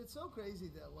 It's so crazy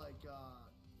that like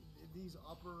these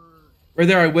upper right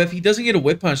there I whiff. He doesn't get a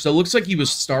whip punch, so it looks like he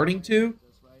was starting to.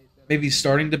 Maybe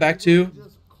starting to back 2.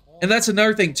 And that's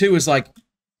another thing too, is like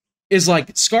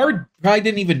Skar probably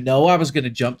didn't even know I was gonna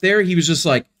jump there. He was just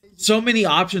like, so many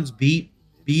options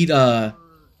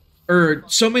or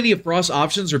so many of Frost's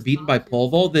options are beaten by pole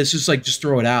vault that's just like, just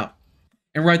throw it out.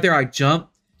 And right there I jump,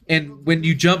 and when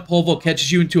you jump, pole vault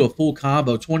catches you into a full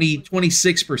combo,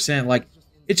 26%. Like,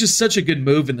 it's just such a good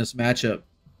move in this matchup.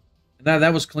 And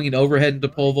that was clean overhead into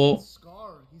pole vault.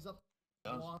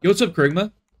 Yo, what's up,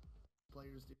 Krigma?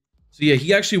 So yeah,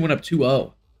 he actually went up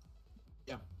 2-0.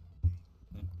 Yeah.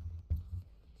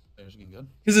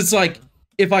 Because it's like,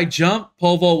 if I jump,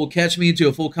 pole vault will catch me into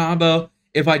a full combo.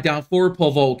 If I down 4,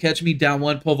 pole vault will catch me. Down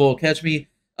 1, pole vault will catch me.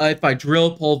 If I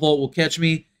drill, pole vault will catch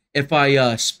me. If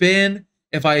I spin,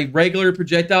 if I regular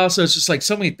projectile. So it's just like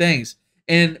so many things.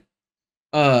 And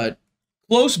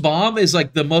close bomb is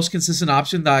like the most consistent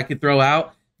option that I could throw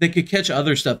out that could catch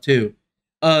other stuff too.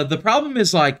 The problem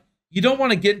is like, you don't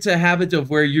want to get into a habit of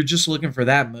where you're just looking for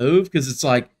that move, because it's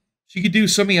like she could do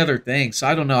so many other things. So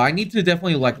I don't know. I need to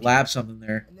definitely like lab something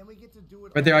there.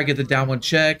 Right there, I get the down 1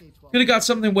 check. Could have got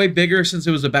something way bigger since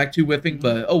it was a back 2 whipping,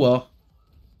 but oh well.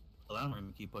 Well, I'm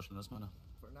gonna keep pushing this mana.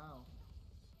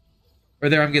 Right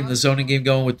there, I'm getting the zoning game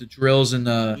going with the drills and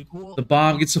the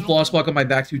bomb. Gets the floss block on my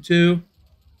back 2 too.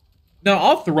 Now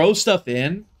I'll throw stuff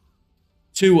in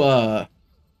to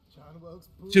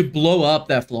blow up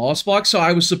that floss block. So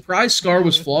I was surprised Skar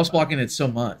was floss blocking it so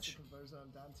much.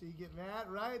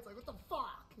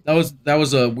 That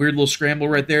was a weird little scramble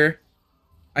right there.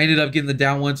 I ended up getting the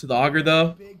down 1 to the auger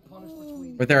though.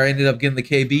 Right there, I ended up getting the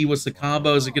KB. What's the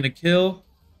combo? Is it going to kill?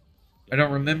 I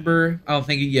don't remember. I don't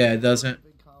think it... Yeah, it doesn't.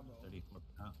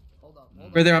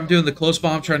 Right there, I'm doing the close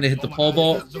bomb, trying to hit the pole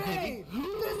vault.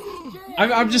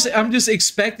 I'm just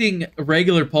expecting a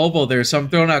regular pole vault there, so I'm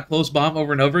throwing out close bomb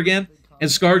over and over again, and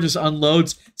Skar just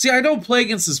unloads. See, I don't play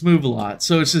against this move a lot,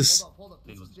 so it's just...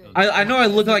 I know I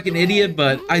look like an idiot,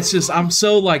 but I'm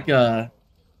so like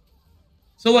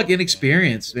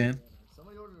inexperienced, man.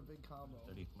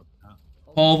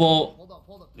 Pole vault.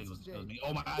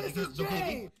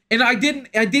 And I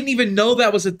didn't even know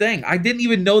that was a thing. I didn't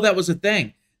even know that was a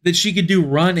thing. That she could do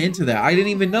run into that. I didn't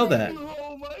even know that.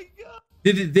 Oh my god.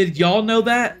 Did y'all know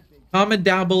that? Comment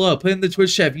down below. Put in the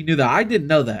Twitch chat if you knew that. I didn't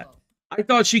know that. I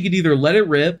thought she could either let it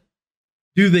rip,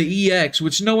 do the EX,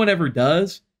 which no one ever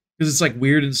does, because it's like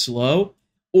weird and slow,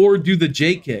 or do the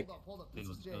J kick.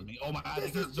 Oh my god.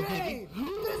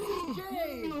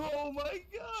 Oh my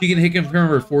god. She can hit confirm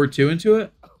her 4-2 into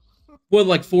it. What,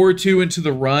 like 4-2 into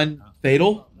the run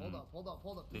fatal?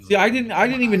 See, I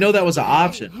didn't even know that was an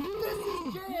option.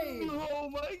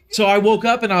 So I woke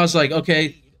up and I was like,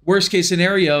 okay, worst case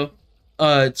scenario,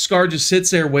 Skar just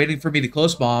sits there waiting for me to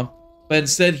close bomb, but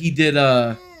instead he did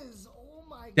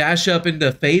dash up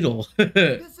into fatal.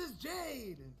 This is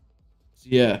Jade.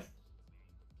 Yeah.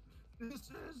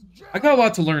 I got a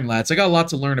lot to learn, lads. I got a lot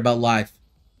to learn about life.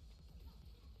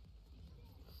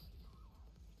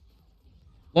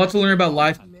 A lot to learn about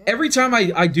life. Every time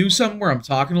I do something where I'm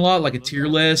talking a lot, like a tier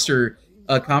list or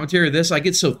a commentary of this, I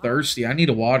get so thirsty. I need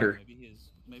a water.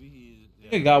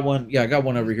 I got one. Yeah, I got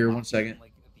one over here. 1 second.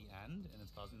 Like at the end, and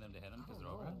it's causing them to hit him because they're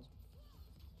overhead.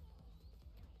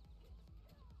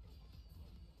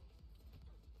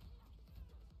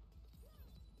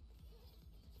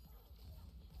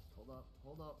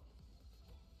 Hold up.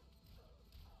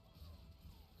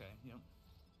 Okay, yep.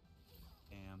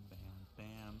 Bam.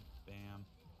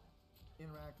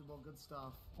 Interactable, good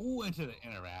stuff. Ooh, into the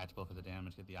interactable for the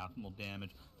damage. Get the optimal damage.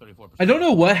 34%. I don't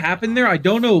know what happened there. I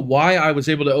don't know why I was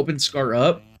able to open Skar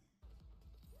up.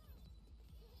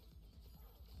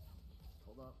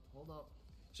 Hold up.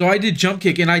 So I did jump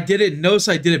kick, and I did it. Notice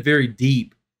I did it very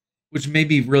deep, which may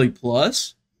be really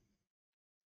plus.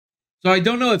 So I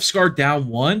don't know if Skar down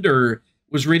one or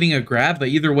was reading a grab, but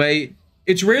either way,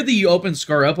 it's rare that you open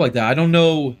Skar up like that. I don't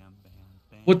know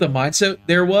what the mindset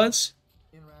there was.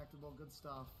 Interactable, good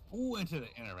stuff. Ooh, into the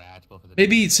interactable for the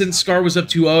Maybe damage. since Skar was up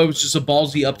 2-0, it was just a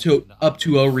ballsy up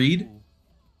 2-0 read,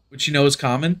 which you know is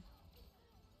common.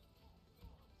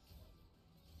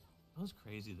 That was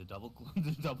crazy. The double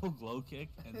glow kick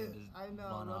and then just I know,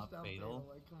 run rushed up down fatal.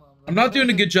 Like, come on, bro. I'm not doing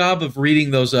a good job of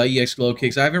reading those EX glow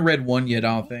kicks. I haven't read one yet,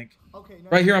 I don't think. Okay, no,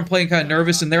 Right here, I'm playing kind of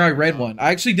nervous, and there I read one. I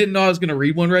actually didn't know I was going to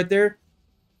read one right there,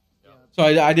 yeah, so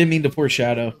I didn't mean to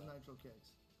foreshadow. those nitro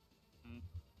kicks.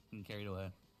 And carried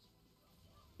away.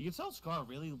 You can tell Skar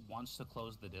really wants to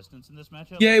close the distance in this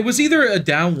matchup. Yeah, it was either a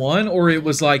down one or it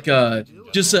was like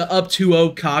just a up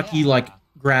 2-0 cocky like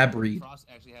grab read, Frost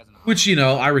actually has an which you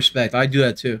know I respect. I do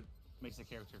that too. makes the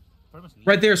character pretty much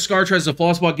Right there, Skar tries the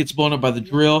floss block, gets blown up by the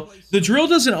drill. The drill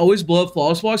doesn't always blow up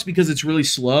floss blocks because it's really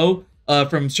slow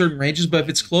from certain ranges, but if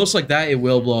it's close like that, it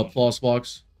will blow up floss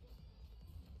blocks.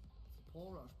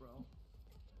 Pole rush, bro.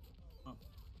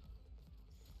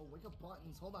 Oh, wake up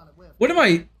buttons. Hold on, it whipped. What am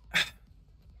I?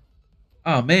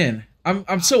 Oh man,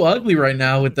 I'm so ugly right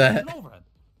now with that. An overhead.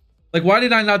 Like, why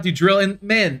did I not do drill? And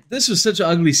man, this was such an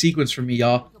ugly sequence for me,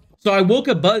 y'all. So I woke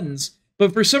up buttons,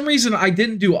 but for some reason I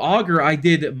didn't do auger. I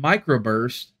did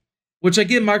microburst, which I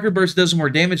get microburst does more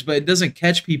damage, but it doesn't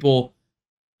catch people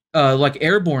like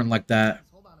airborne like that.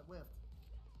 Hold on, it whipped.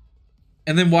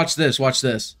 And then watch this. Watch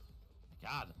this.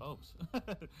 God, folks.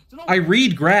 It's an I overhead.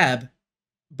 read grab,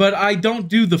 but I don't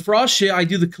do the frost shit. I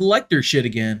do the collector shit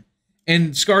again,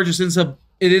 and Skar just ends up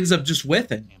just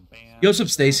whiffing. Bam, bam. Yo, what's up,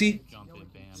 Stacy? Jump in,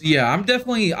 bam. Yeah, I'm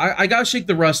definitely. I gotta shake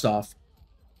the rust off.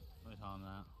 Let me tell him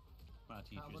that. My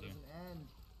Combo teachers here. doesn't end.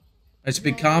 Nice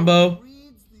big combo.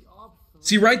 Reads the up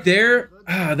See right there.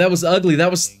 That was ugly.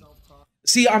 That was. self-talk.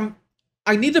 See,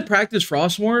 I need to practice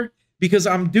Frost more because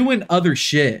I'm doing other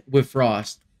shit with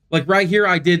Frost. Like right here,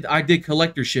 I did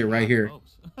collector shit right here.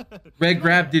 Folks. Red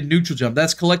grab did neutral jump.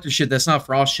 That's collector shit. That's not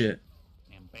Frost shit.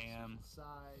 Bam, bam. Sides.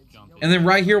 Jump And then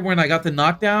right here when I got the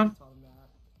knockdown,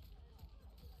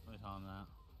 Let me tell him that.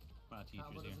 My teachers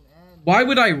Combo here. doesn't end. why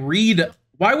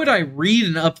would I read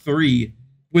an up 3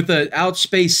 with an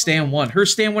outspace stand 1? Her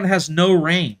stand 1 has no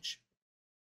range.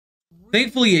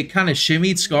 Thankfully, it kind of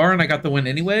shimmied Skar and I got the win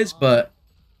anyways, but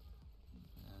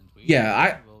And Tweedy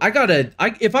yeah, will-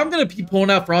 if I'm gonna be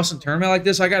pulling out Frost in tournament like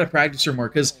this, I gotta practice her more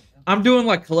because I'm doing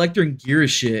like collector and gear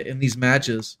shit in these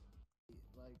matches.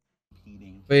 Like,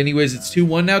 Competing. But anyways, it's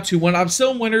 2-1 now. 2-1. I'm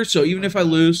still in winner, so even if I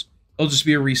lose, it'll just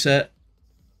be a reset.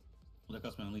 Well, that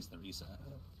cost me at least the reset.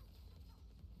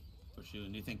 For sure.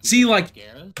 Do you think See, like,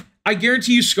 Skar? I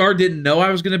guarantee you Skar didn't know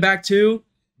I was going to back 2,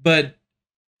 but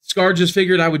Skar just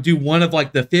figured I would do one of,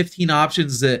 like, the 15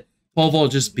 options that pole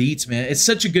vault just beats, man. It's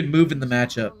such a good move in the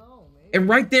matchup. And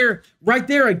right there,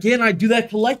 again, I do that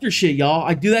collector shit, y'all.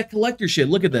 I do that collector shit.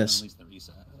 Look at this.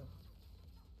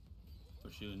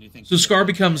 So Skar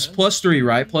becomes +3,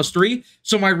 right? +3.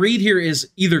 So my read here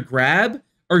is either grab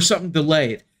or something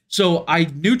delayed. So I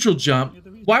neutral jump.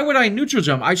 Why would I neutral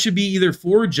jump? I should be either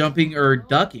forward jumping or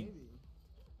ducking.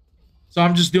 So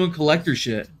I'm just doing collector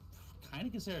shit. Kind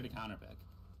of considered a counter pick.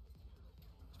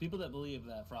 There's people that believe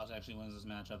that Frost actually wins this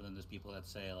matchup, and then there's people that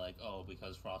say, like, oh,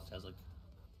 because Frost has, like,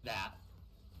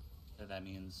 that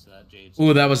means Jade's...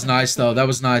 Ooh, that was nice, though. That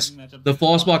was nice. The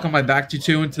false block on my back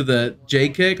 2-2 into the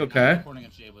Jade kick. Okay.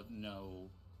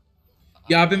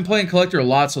 Yeah, I've been playing collector a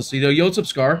lot, so see, yo, what's up,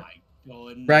 Skar?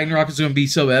 Ragnarok is going to be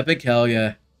so epic. Hell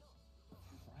yeah.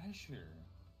 Pressure.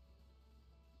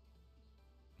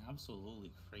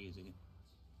 Absolutely crazy.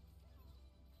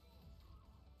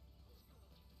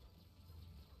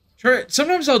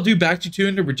 Sometimes I'll do back 2-2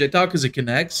 into projectile because it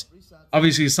connects.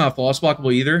 Obviously, it's not false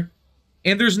blockable either.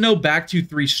 And there's no back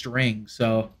 2-3 string,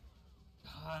 so...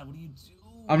 God, what do you do?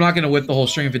 I'm not going to whip the whole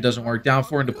string if it doesn't work. Down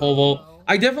 4 into pole vault.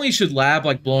 I definitely should lab,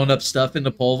 like, blowing up stuff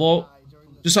into pole vault.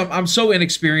 Just, I'm so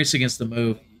inexperienced against the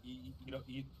move.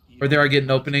 Or there I get an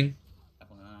opening.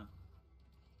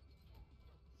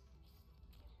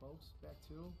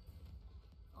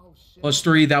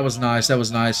 +3, that was nice. That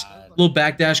was nice. Little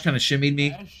backdash kind of shimmied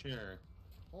me.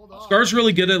 Skar's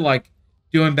really good at, like,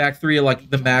 doing back 3 at, like,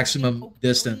 the maximum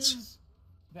distance.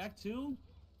 Back 2?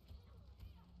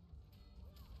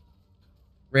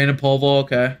 Random pole vault,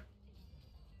 okay.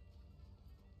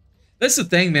 That's the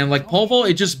thing, man. Like, pole vault,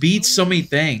 it just beats so many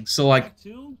things. So, like,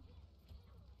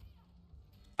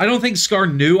 I don't think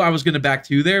Skar knew I was going to back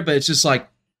 2 there, but it's just, like,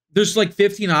 there's, like,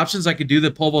 15 options I could do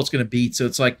that pole vault's going to beat. So,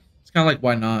 it's, like, it's kind of like,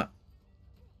 why not?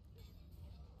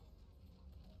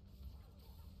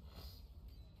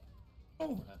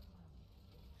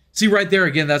 See, right there,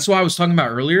 again, that's what I was talking about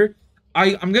earlier.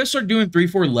 I'm going to start doing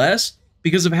 3-4 less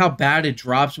because of how bad it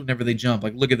drops whenever they jump.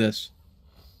 Like, look at this.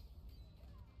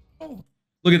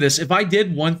 Look at this. If I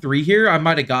did 1-3 here, I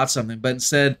might have got something, but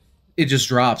instead it just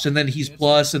drops. And then he's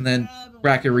plus, and then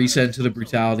bracket reset into the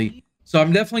brutality. So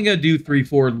I'm definitely going to do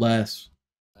 3-4 less.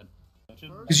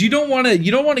 Because you don't want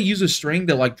to use a string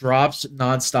that, like, drops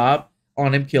nonstop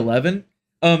on MK11.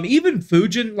 Even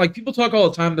Fujin, like, people talk all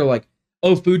the time, they're like,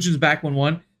 oh, Fujin's back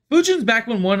 1-1. Fujin's back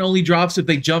 1-1 only drops if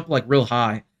they jump, like, real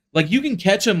high. Like, you can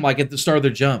catch them, like, at the start of their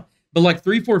jump. But, like,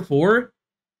 3-4-4,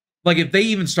 like, if they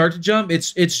even start to jump,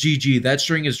 it's GG. That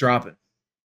string is dropping.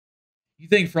 You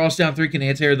think Frost down 3 can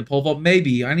anti-air the pole vault?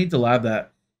 Maybe. I need to lab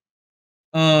that.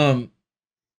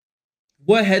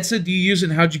 What headset do you use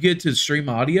and how'd you get to stream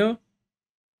audio?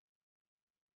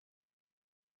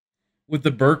 With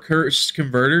the Burkhurst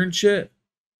converter and shit?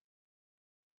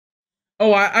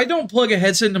 Oh, I don't plug a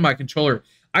headset into my controller.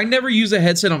 I never use a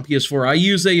headset on PS4. I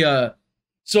use a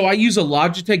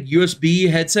Logitech USB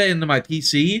headset into my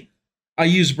PC. I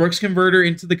use Brooks converter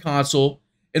into the console,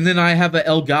 and then I have an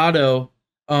Elgato.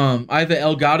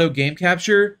 Elgato game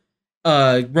capture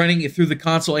running it through the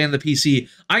console and the PC.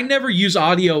 I never use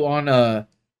audio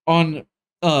on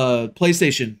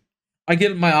PlayStation. I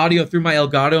get my audio through my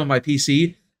Elgato and my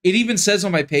PC. It even says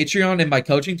on my Patreon and my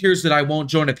coaching tiers that I won't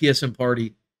join a PSN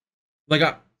party.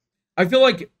 Like, I feel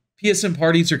like PSN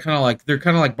parties are kind of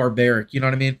like barbaric, you know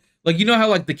what I mean? Like, you know how,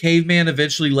 like, the caveman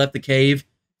eventually left the cave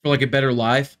for, like, a better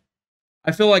life?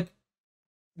 I feel like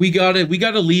we gotta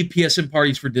leave PSN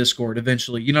parties for Discord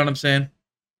eventually, you know what I'm saying?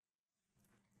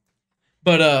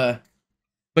 But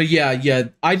yeah,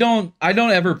 I don't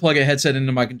ever plug a headset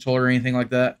into my controller or anything like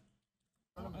that.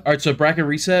 Alright, so bracket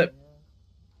reset.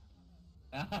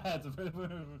 It's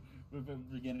for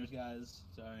beginners, guys.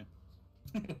 Sorry.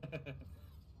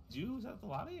 Did you set the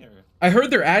lobby, or? I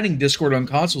heard they're adding Discord on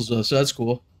consoles though, so that's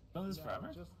cool. This forever?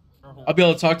 I'll be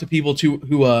able to talk to people too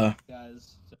who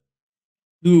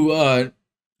don't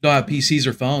have PCs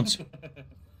or phones. Did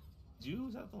you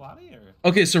set the lobby, or?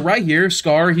 Okay, so right here,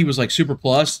 Skar, he was like super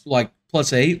plus, like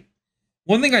 +8.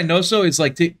 One thing I noticed though is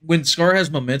like when Skar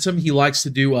has momentum, he likes to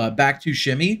do back 2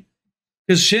 shimmy.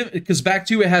 Because back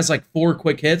 2 it has like 4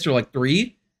 quick hits or like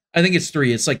 3. I think it's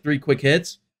 3. It's like 3 quick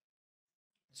hits.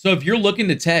 So if you're looking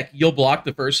to tech, you'll block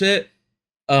the first hit,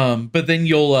 but then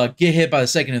you'll get hit by the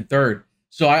second and third.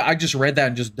 So I just read that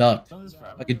and just ducked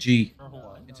like a G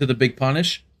into the big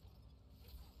punish.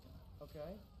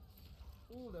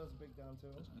 Ooh, that was a big down too.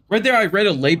 Right there, I read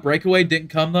a late breakaway. Didn't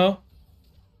come, though.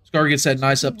 Skar gets that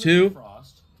nice up 2.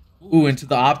 Ooh, into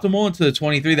the optimal, into the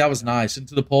 23. That was nice.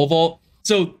 Into the pole vault.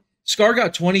 So Skar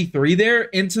got 23 there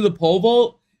into the pole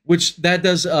vault, which that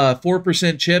does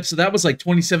 4% chip. So that was like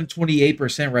 27,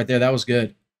 28% right there. That was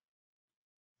good.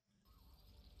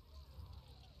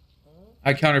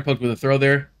 I counterpoked with a throw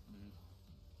there.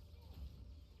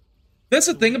 That's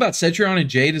the thing about Cetrion and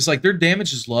Jade is like their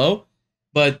damage is low,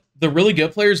 but the really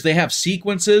good players, they have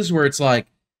sequences where it's like,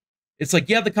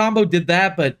 yeah, the combo did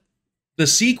that, but the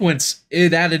sequence,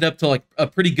 it added up to like a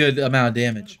pretty good amount of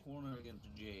damage.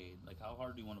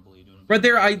 Right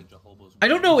there, I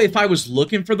don't know if I was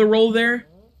looking for the roll there,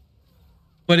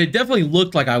 but it definitely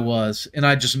looked like I was, and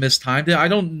I just mistimed it. I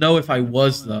don't know if I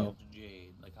was, though.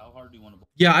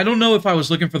 Yeah, I don't know if I was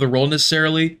looking for the roll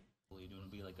necessarily.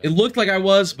 It looked like I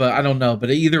was, but I don't know. But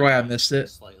either way, I missed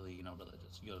it.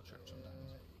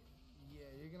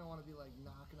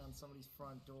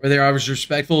 Right there, I was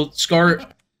respectful.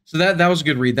 Skar, so that was a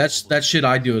good read. That's shit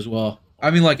I do as well.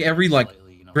 I mean, like every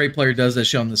great player does that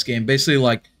shit on this game. Basically,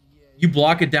 like you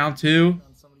block it down 2.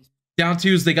 Down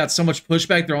 2s, they got so much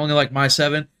pushback. They're only like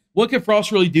 -7. What could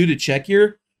Frost really do to check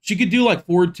here? She could do like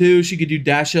forward 2. She could do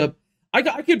dash up.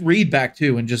 I could read back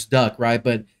 2 and just duck, right?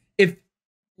 But if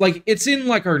like it's in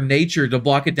like our nature to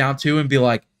block it down 2 and be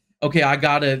like, okay, I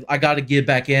gotta get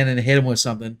back in and hit him with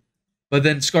something. But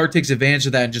then Skar takes advantage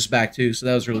of that and just back 2, so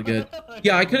that was really good.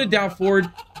 Yeah, I could have down forward.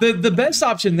 The best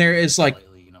option there is like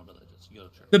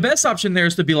the best option there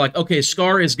is to be like, okay,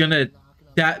 Skar is gonna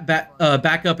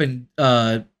back up and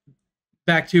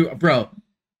back 2. Bro,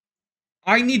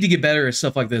 I need to get better at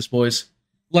stuff like this, boys.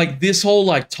 Like this whole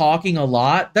like talking a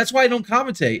lot. That's why I don't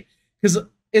commentate. Because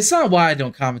it's not why I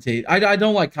don't commentate. I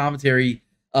don't like commentary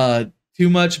too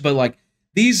much, but like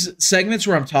these segments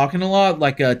where I'm talking a lot,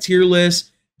 like a tier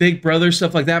list, Big Brother,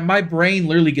 stuff like that, my brain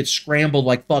literally gets scrambled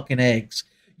like fucking eggs.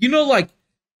 You know, like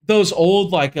those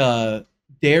old like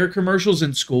Dare commercials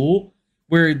in school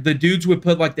where the dudes would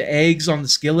put like the eggs on the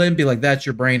skillet and be like, that's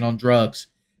your brain on drugs.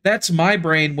 That's my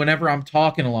brain whenever I'm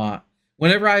talking a lot.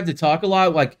 Whenever I have to talk a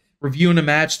lot, like reviewing a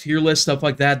match, tier list, stuff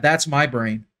like that, that's my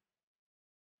brain.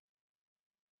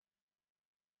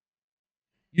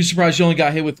 You surprised you only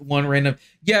got hit with 1 random?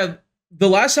 Yeah, the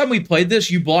last time we played this,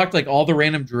 you blocked like all the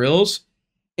random drills.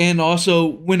 And also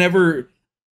whenever,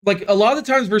 like a lot of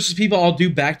the times versus people, I'll do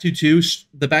back to 2,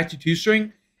 the back to 2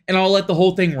 string, and I'll let the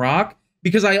whole thing rock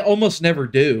because I almost never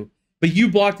do. But you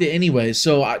blocked it anyway.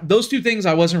 So those 2 things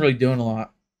I wasn't really doing a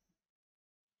lot.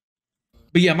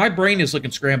 But yeah, my brain is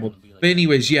looking scrambled. But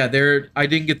anyways, yeah, there I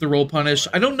didn't get the roll punish.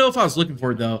 I don't know if I was looking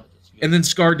for it though. And then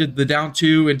Skar did the down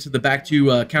 2 into the back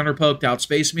 2 counter poke to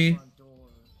outspace me.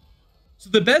 So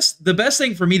the best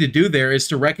thing for me to do there is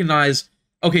to recognize,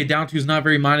 okay, down 2 is not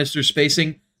very minus their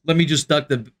spacing. Let me just duck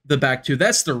the back 2.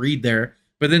 That's the read there.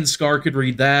 But then Skar could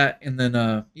read that, and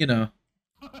then you know,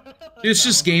 it's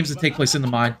just games that take place in the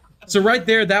mind. So right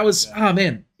there, that was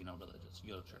man.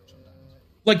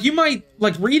 Like you might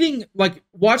like reading, like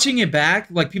watching it back,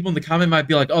 like people in the comment might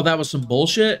be like, oh, that was some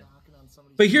bullshit.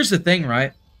 But here's the thing,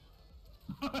 right?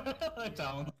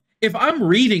 If I'm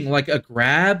reading like a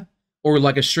grab or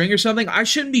like a string or something, I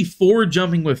shouldn't be forward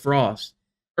jumping with Frost.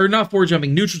 Or not forward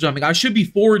jumping, neutral jumping. I should be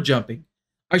forward jumping.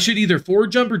 I should either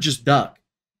forward jump or just duck.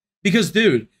 Because,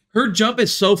 dude, her jump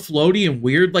is so floaty and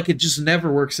weird, like it just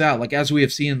never works out, like as we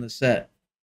have seen in the set.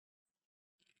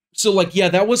 So, like, yeah,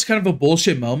 that was kind of a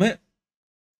bullshit moment.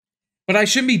 But I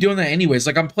shouldn't be doing that anyways.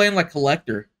 Like, I'm playing like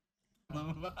Collector.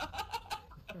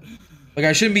 Like,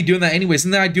 I shouldn't be doing that anyways,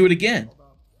 and then I do it again.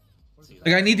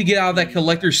 Like, I need to get out of that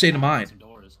Collector state of mind.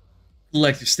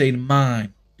 Collector state of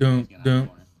mind. Don't.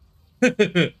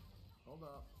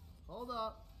 Hold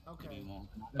up. Okay.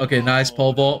 Okay, nice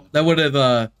pole vault. That would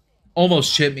have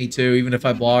almost chipped me too, even if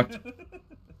I blocked.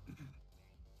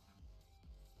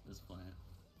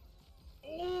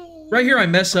 Right here, I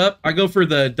mess up. I go for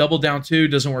the double down 2,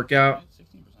 doesn't work out.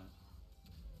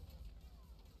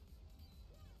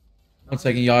 1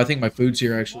 second, y'all. I think my food's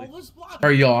here, actually. All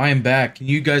right, y'all. I am back. Can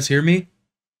you guys hear me?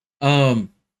 So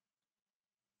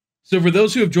for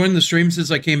those who have joined the stream since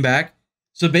I came back,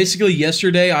 so basically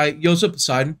yesterday, Yo's up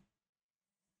Poseidon.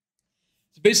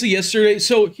 So basically yesterday,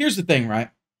 so here's the thing, right?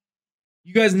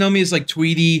 You guys know me as like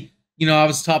Tweedy. You know, I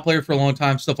was a top player for a long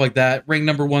time, stuff like that. Ranked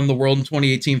 #1 in the world in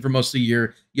 2018 for most of the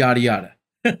year, yada, yada.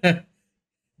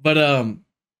 But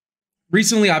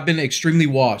recently I've been extremely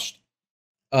washed.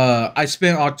 I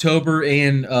spent October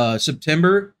and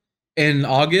September and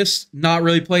August not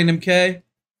really playing MK.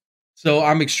 So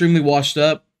I'm extremely washed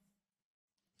up.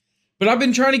 But I've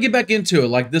been trying to get back into it.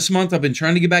 Like this month, I've been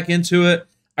trying to get back into it.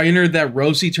 I entered that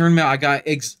Rosie tournament.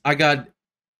 I got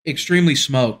extremely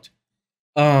smoked.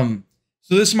 So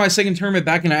this is my second tournament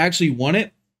back, and I actually won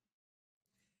it.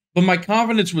 But my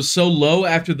confidence was so low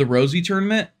after the Rosie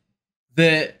tournament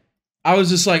that I was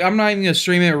just like, I'm not even gonna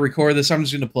stream it or record this. I'm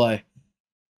just gonna play.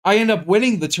 I end up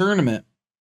winning the tournament,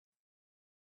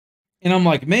 and I'm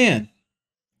like, man,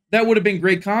 that would have been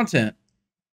great content.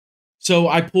 So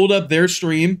I pulled up their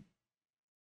stream,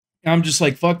 and I'm just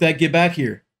like, fuck that, get back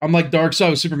here. I'm like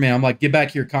Darkseid with Superman. I'm like, get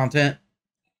back here, content.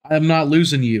 I'm not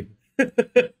losing you.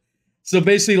 So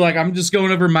basically, like, I'm just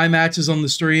going over my matches on the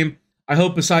stream. I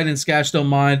hope Poseidon and Skash don't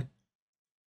mind.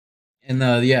 And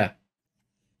yeah.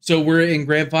 So we're in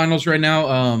grand finals right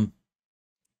now.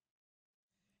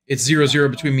 It's 0-0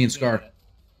 between me and Skar.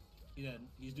 Yeah,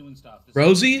 he's doing stuff.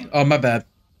 Rosie? Oh, my bad.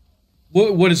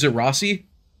 What is it, Rossi?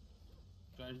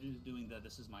 Doing the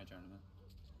This Is My Tournament.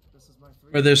 This is my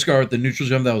 3. Right there, Skar with the neutral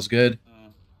jump. That was good.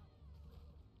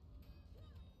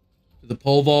 The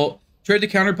pole vault. Tried to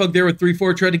counterpoke there with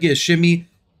 3-4. Tried to get a shimmy.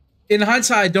 In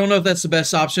hindsight, I don't know if that's the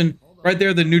best option. Right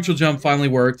there, the neutral jump finally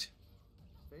worked.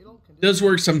 Does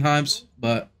work sometimes,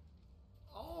 but...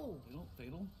 Oh!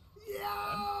 Fatal?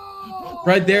 Yeah!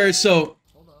 Right there, so...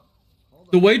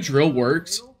 The way drill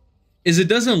works is it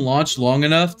doesn't launch long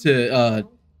enough to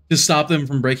stop them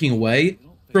from breaking away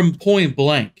from point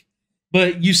blank.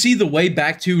 But you see the way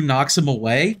back two knocks them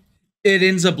away. It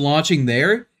ends up launching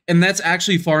there. And that's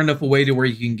actually far enough away to where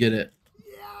you can get it.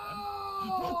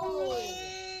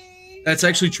 That's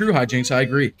actually true, Hijinks. I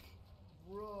agree.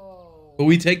 Bro. But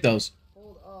we take those.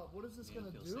 Hold up. What is this gonna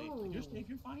do? You're safe.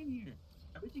 You're fine here.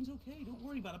 Everything's okay. Don't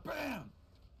worry about it. Bam!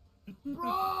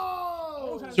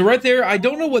 Bro! So right there, I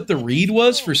don't know what the read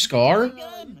was for Skar.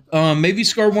 Maybe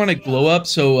Skar wanted glow up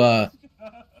so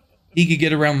he could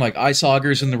get around like ice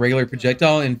augers and the regular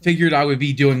projectile, and figured I would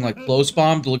be doing like close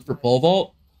bomb to look for pole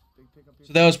vault.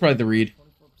 So that was probably the read.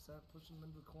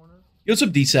 He goes up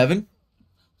D7.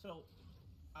 So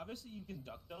obviously you can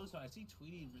duck those, but I see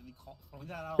Tweedy really throwing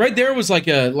that out. Right there was like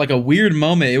a weird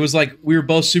moment. It was like we were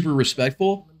both super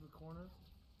respectful.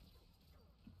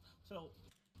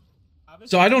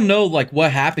 So I don't know like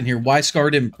what happened here. Why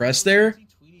Skar didn't press there?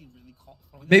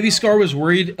 Maybe Skar was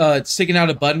worried sticking out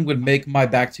a button would make my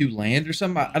back two land or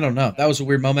something. I don't know. That was a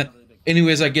weird moment.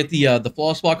 Anyways, I get the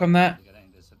floss block on that.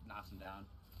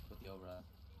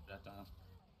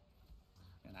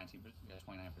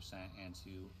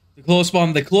 The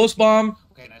close bomb.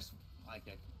 Okay, nice. Like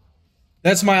it.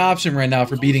 That's my option right now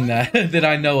for beating that that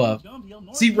I know of.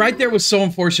 See, right there was so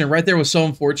unfortunate. Right there was so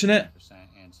unfortunate.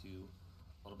 And to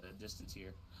a little bit of distance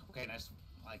here. Okay, nice.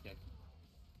 Like it.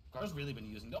 Skar's really been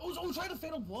using. Oh, trying to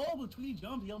fatal blow with Tweedy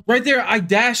jump. Right there, I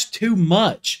dashed too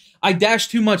much. I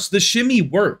dashed too much. The shimmy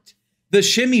worked. The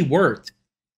shimmy worked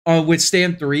with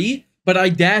stand 3, but I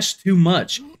dashed too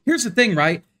much. Here's the thing,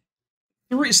 right?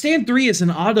 Stand 3 is an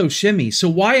auto shimmy, so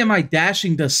why am I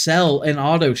dashing to sell an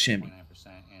auto shimmy?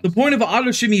 The point of an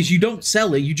auto shimmy is you don't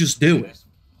sell it, you just do it.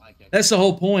 That's the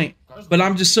whole point. But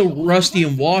I'm just so rusty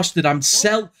and washed that I'm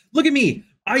Look at me.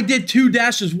 I did 2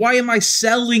 dashes. Why am I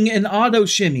selling an auto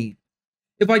shimmy?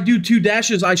 If I do 2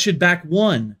 dashes, I should back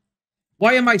 1.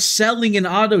 Why am I selling an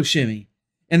auto shimmy?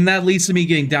 And that leads to me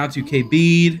getting down to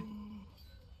K-bead.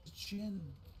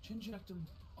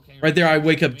 Right there, I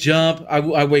wake up jump.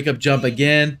 I wake up jump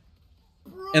again.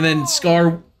 And then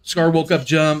Skar woke up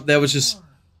jump. That was just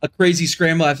a crazy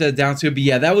scramble after that down to. But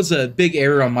yeah, that was a big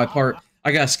error on my part.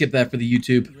 I gotta skip that for the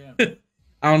YouTube.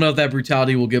 I don't know if that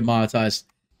brutality will get monetized.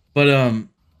 But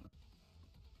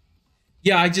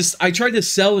yeah, I tried to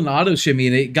sell an auto shimmy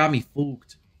and it got me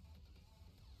fooked.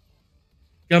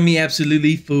 Got me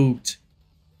absolutely fooked.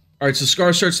 Alright, so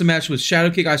Skar starts the match with Shadow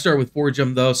Kick. I start with 4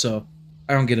 jump though, so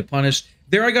I don't get it punished.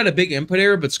 There I got a big input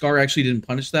error, but Skar actually didn't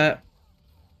punish that.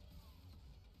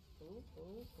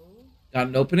 Got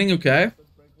an opening, okay.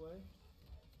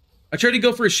 I tried to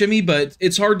go for a shimmy, but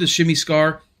it's hard to shimmy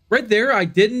Skar. Right there, I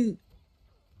didn't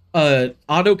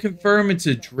auto-confirm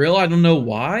into drill. I don't know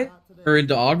why. Or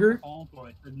into auger.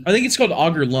 I think it's called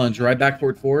auger lunge, right? Back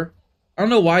forward 4. I don't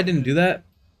know why I didn't do that.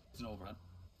 It's an overrun.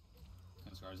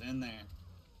 Skar's in there.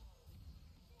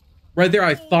 Right there,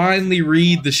 I finally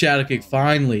read the Shadow Kick.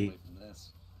 Finally.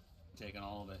 Taking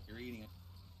all of it. You're eating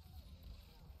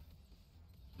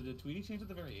it. Did Tweedy change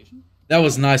the variation? That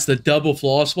was nice. The double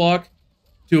floss block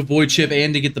to avoid chip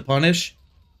and to get the punish.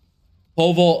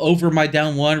 Pole vault over my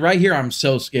down 1. Right here, I'm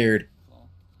so scared.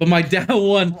 But my down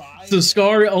 1, so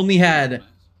Skar only had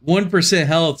 1%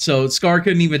 health, so Skar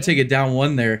couldn't even take a down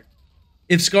 1 there.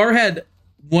 If Skar had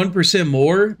 1%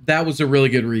 more, that was a really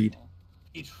good read.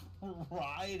 He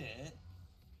tried it.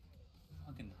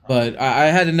 But I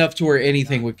had enough to where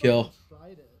anything would kill.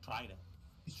 Tried it.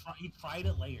 He tried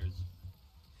it layers.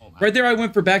 Oh, Right there, I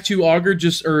went for back two auger,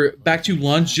 or back two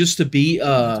lunge, just to beat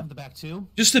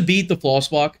the floss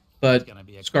block. But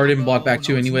Skar didn't block back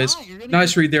two anyways.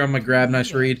 Nice read there on my grab.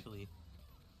 Nice read.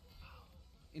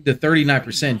 Into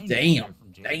 39%. Damn.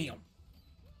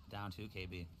 Down 2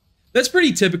 KB. That's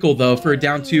pretty typical though for a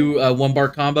down two one bar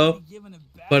combo.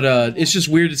 But it's just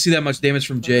weird to see that much damage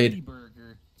from Jade.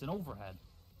 It's an overhead.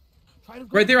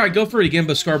 Right there, I go for it again,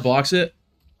 but Skar blocks it.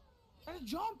 Try to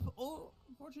jump. Oh,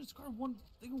 unfortunately, Skar one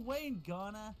thing away and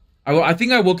gonna. I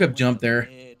think I woke up jump there.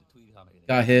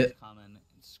 Got hit.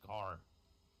 Skar.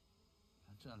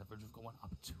 On the verge of going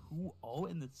up 2-0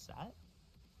 in the set. Are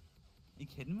you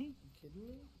kidding me?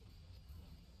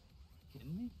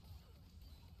 Kidding me?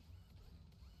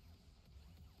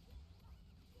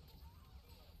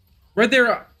 Right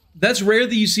there, that's rare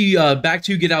that you see back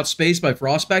two get outspaced by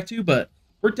Frost back two, but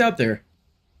worked out there.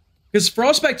 Because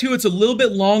Frost back two, it's a little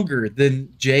bit longer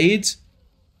than Jade's,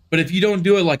 but if you don't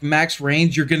do it like max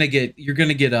range, you're gonna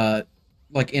get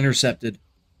like intercepted,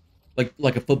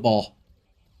 like a football.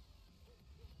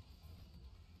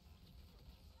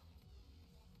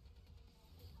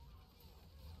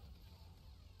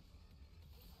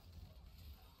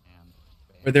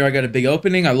 Right there, I got a big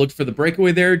opening. I looked for the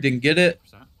breakaway there, didn't get it.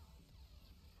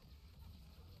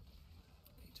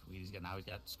 Now he's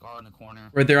got Skar in the corner.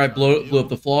 Right there, I blew up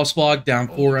the floss block, down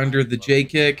 4 under the J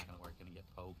kick.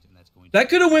 That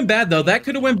could have went bad though. That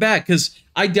could have went bad because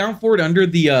I down forward under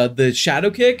the shadow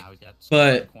kick.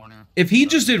 But if he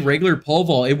just did regular pole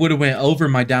vault, it would have went over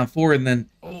my down 4, and then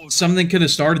something could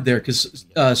have started there because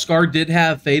Skar did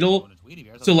have fatal.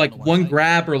 So like one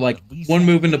grab or like one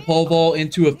move into pole vault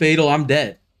into a fatal, I'm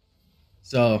dead.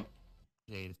 So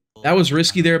that was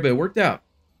risky there, but it worked out.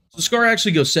 So Skar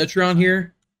actually goes Cetron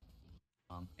here.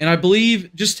 And I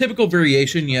believe just typical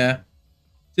variation, yeah.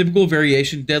 Typical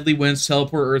variation, deadly winds,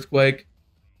 teleport, earthquake.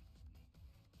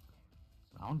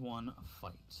 Round 1,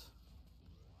 fight.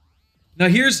 Now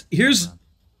here's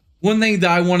one thing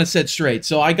that I want to set straight.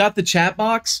 So I got the chat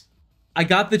box. I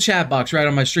got the chat box right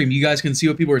on my stream. You guys can see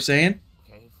what people are saying.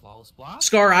 Okay, flawless block.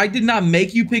 Skar, I did not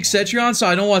make you pick Cetron, so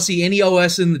I don't want to see any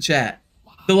OS in the chat.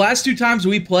 The last 2 times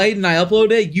we played and I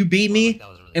uploaded it, you beat me,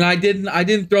 and I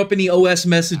didn't throw up any OS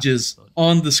messages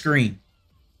on the screen.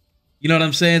 You know what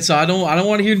I'm saying? So I don't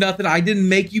want to hear nothing. I didn't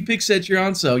make you pick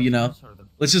Cetron, so you know.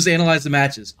 Let's just analyze the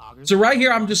matches. So right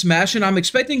here, I'm just mashing. I'm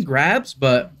expecting grabs,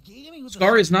 but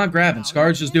Skar is not grabbing. Skar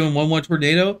is just doing 1-1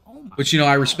 tornado, which, you know,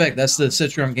 I respect. That's the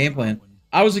Cetron game plan.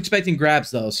 I was expecting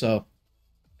grabs, though, so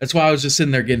that's why I was just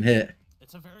sitting there getting hit.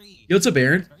 Yo, what's up,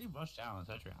 Aaron?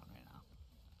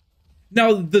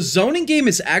 Now, the zoning game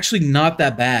is actually not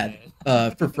that bad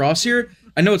for Frost here.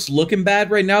 I know it's looking bad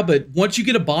right now, but once you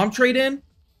get a bomb trade in,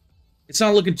 it's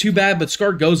not looking too bad, but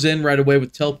Skar goes in right away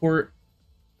with teleport.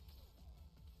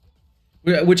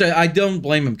 Which I don't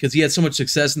blame him, because he had so much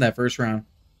success in that first round.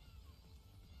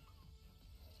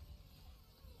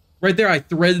 Right there, I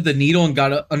threaded the needle and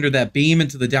got under that beam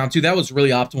into the down 2. That was really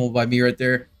optimal by me right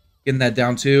there, getting that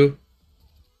down 2.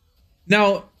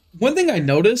 Now, one thing I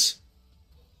notice,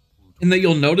 and that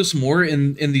you'll notice more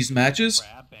in these matches,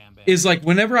 is like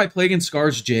whenever I play against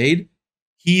Skar's Jade,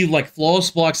 he like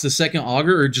flawless blocks the second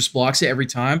auger or just blocks it every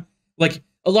time. Like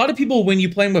a lot of people, when you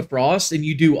play him with Frost and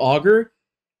you do auger,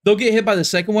 they'll get hit by the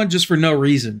second one just for no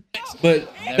reason.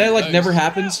 But that like never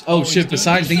happens. Oh shit,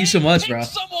 Poseidon, thank you so much, bro.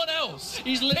 Someone else.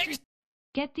 He's literally...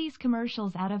 Get these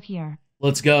commercials out of here.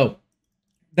 Let's go.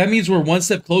 That means we're one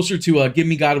step closer to Give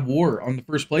Me God of War on the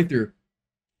first playthrough.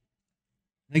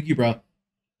 Thank you, bro.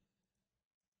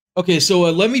 Okay, so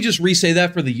let me just re-say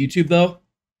that for the YouTube, though.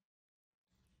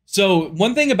 So,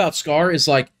 one thing about Skar is,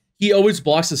 like, he always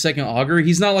blocks the second auger.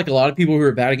 He's not like a lot of people who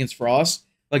are bad against Frost.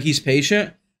 Like, he's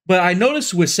patient. But I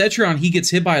noticed with Cetron, he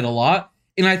gets hit by it a lot.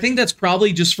 And I think that's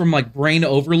probably just from, like, brain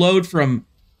overload from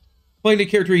playing a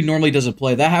character he normally doesn't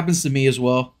play. That happens to me as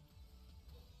well.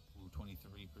 23%.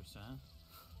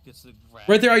 Gets the grab.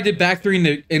 Right there, I did back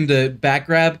 3 into back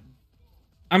grab.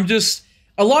 I'm just...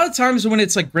 A lot of times when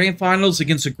it's like grand finals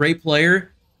against a great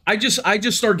player, I just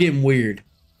start getting weird.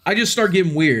 I just start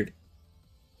getting weird.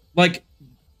 Like,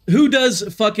 who does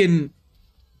fucking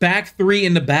back 3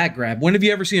 into back grab? When have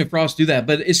you ever seen a Frost do that?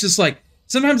 But it's just like,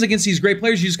 sometimes against these great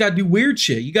players, you just gotta do weird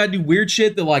shit. You gotta do weird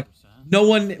shit that like no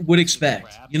one would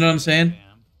expect. You know what I'm saying?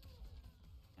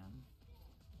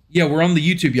 Yeah, we're on the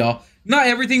YouTube, y'all. Not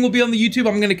everything will be on the YouTube.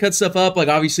 I'm gonna cut stuff up, like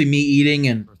obviously me eating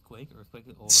and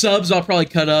subs I'll probably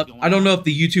cut up. I don't know if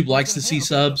the YouTube likes to see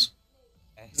subs.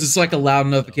 It's like a loud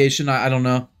notification. I don't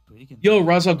know. Yo,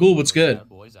 Ra's al Ghul, what's good?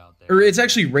 Or it's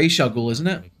actually Ra's al Ghul, isn't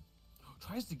it?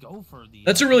 tries to go for the.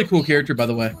 That's a really cool character, by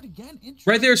the way.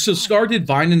 Right there, so Skar did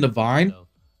Vine into Vine,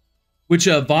 which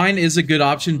Vine is a good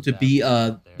option to beat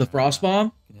the Frost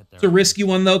Bomb. It's a risky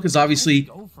one, though, because obviously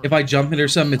if I jump it or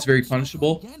something, it's very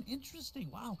punishable.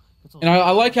 And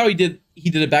I like how he did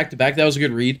it back-to-back. That was a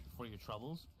good read. For your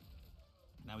troubles.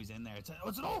 Now he's in there. It's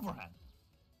an overhead.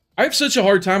 I have such a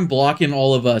hard time blocking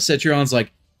all of Cetrion's,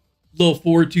 like, little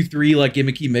 4-2-3, like,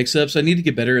 gimmicky mix-ups. I need to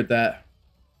get better at that.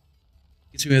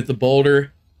 Gets me with the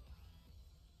boulder.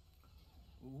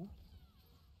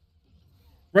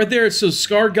 Right there, so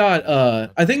Skar got,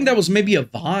 I think that was maybe a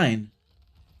Vine.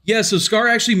 Yeah, so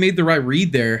Skar actually made the right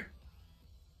read there.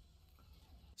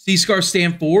 See Skar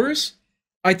stand 4s?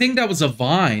 I think that was a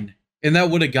Vine, and that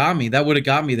would have got me. That would have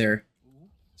got me there.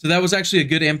 So that was actually a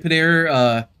good input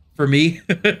error for me.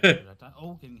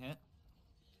 Oh, getting hit.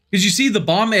 Because you see, the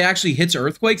bomb, it actually hits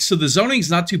earthquakes, so the zoning's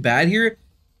not too bad here.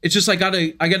 It's just I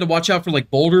gotta watch out for like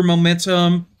boulder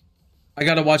momentum. I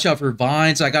gotta watch out for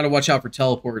vines. I gotta watch out for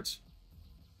teleports.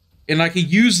 And I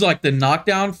could use like the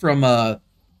knockdown from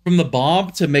the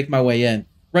bomb to make my way in.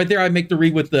 Right there, I make the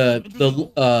read with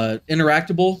the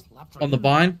interactable on the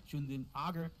vine.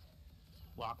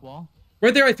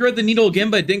 Right there, I thread the needle again,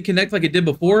 but it didn't connect like it did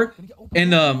before.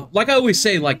 And like I always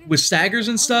say, like with staggers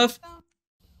and stuff,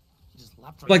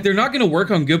 like they're not going to work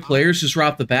on good players just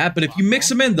right off the bat. But if you mix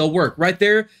them in, they'll work. Right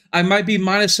there, I might be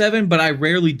 -7, but I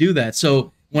rarely do that.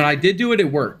 So when I did do it,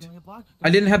 it worked. I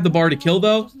didn't have the bar to kill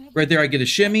though. Right there, I get a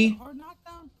shimmy.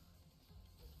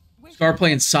 Skar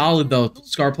playing solid though.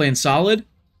 Skar playing solid.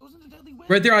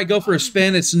 Right there, I go for a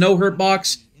spin. It's no hurt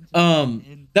box.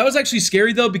 That was actually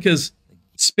scary though because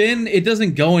spin, it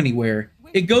doesn't go anywhere.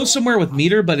 It goes somewhere with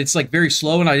meter, but it's like very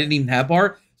slow and I didn't even have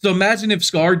bar. So imagine if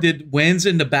Skar did wins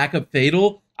into backup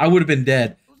fatal, I would have been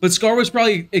dead. But Skar was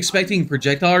probably expecting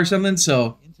projectile or something,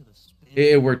 so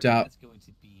it worked out. That's going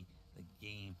to be the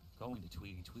game going to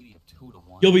Tweedy. Tweedy up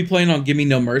 2-1. You'll be playing on Gimme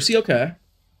No Mercy? Okay.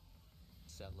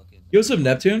 You have some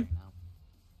Neptune?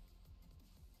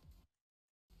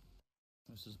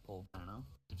 This is pulled. I don't know.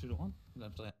 2-1.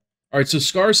 Alright, so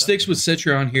Skar sticks with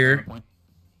Cetrion here.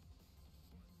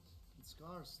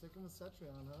 Skar sticking with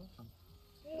Cetrion, huh?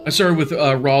 I started with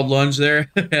raw lunge there.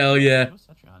 Hell yeah.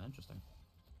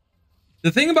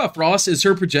 The thing about Frost is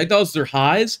her projectiles, they're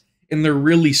highs, and they're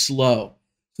really slow.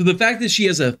 So the fact that she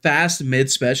has a fast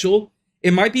mid special,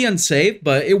 it might be unsafe,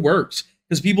 but it works.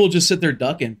 Because people just sit there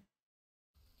ducking.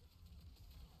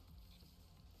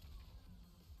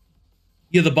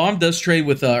 Yeah, the bomb does trade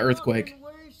with Earthquake.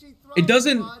 It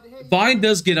doesn't... Vine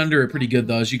does get under it pretty good,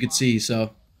 though, as you can see,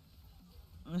 so...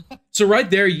 So right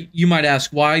there, you might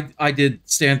ask why I did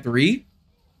stand 3.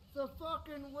 The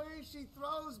fucking way she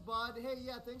throws, bud. Hey,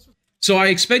 yeah, thanks for... So I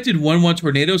expected 1-1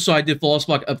 tornado, so I did flawless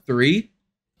block up 3.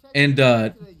 And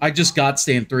I just got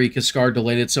stand 3 because Skar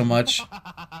delayed it so much.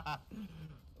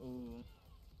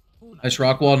 Nice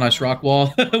rock wall, nice rock wall.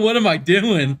 What am I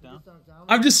doing?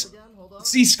 I'm just...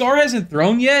 See, Skar hasn't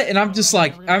thrown yet, and I'm just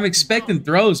like, I'm expecting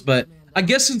throws, but I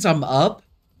guess since I'm up,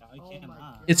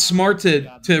 it's smart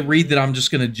to read that I'm just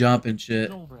going to jump and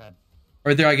shit.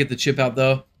 Right there, I get the chip out,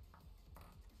 though.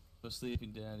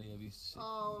 Sleeping daddy, I'll be sick.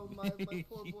 Oh, my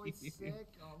poor boy's sick.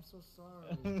 Oh, I'm so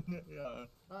sorry. Yeah.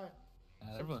 All right.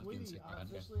 So Everyone's getting Tweedy, sick around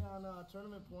here. officially on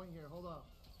tournament point here. Hold up.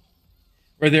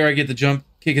 Right there, I get the jump,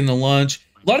 kick in the lunge.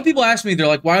 A lot of people ask me, they're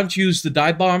like, why don't you use the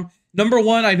dive bomb? Number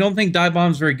 1, I don't think dive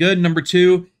bomb's very good. Number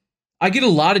 2, I get a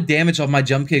lot of damage off my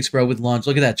jump kicks, bro, with lunge.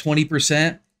 Look at that,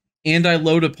 20%. And I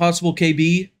load a possible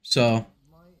KB, so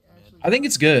I think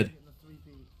it's good.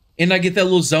 And I get that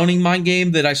little zoning mind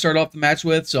game that I start off the match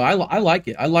with, so I like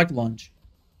it. I like lunge.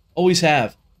 Always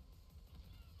have.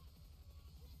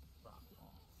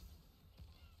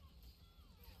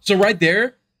 So right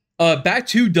there, back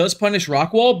 2 does punish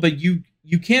rock wall, but you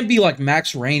can't be like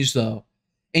max range though.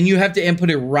 And you have to input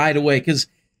it right away because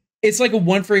it's like a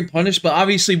 1-frame punish, but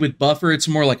obviously with buffer, it's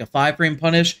more like a 5-frame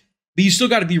punish. But you still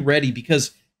got to be ready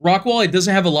because rock wall, it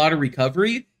doesn't have a lot of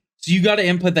recovery. So you got to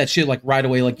input that shit like right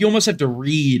away. Like you almost have to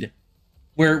read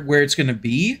where it's going to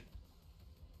be.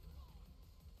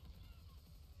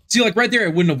 See, like right there,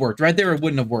 it wouldn't have worked. Right there, it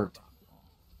wouldn't have worked.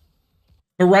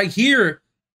 But right here,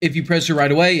 if you press it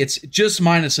right away, it's just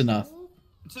minus enough.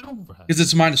 Because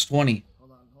it's minus 20.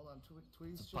 Hold on.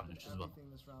 Tweedy's shipping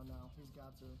everything this round now. He's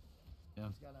got to. Yeah.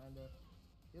 He's got to end it.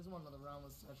 He doesn't want another round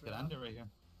with Cetrion. Get under right here.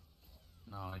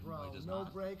 No, Bro, he does no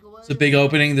not. breakaway. It's a big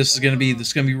opening. This is gonna be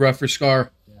rough for Skar.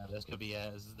 Yeah, this could be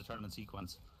this is the tournament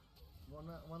sequence.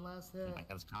 One last hit. Oh my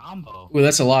God, it's combo. Ooh,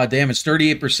 that's a lot of damage.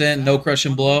 38%, no crush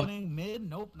and blow. Mid,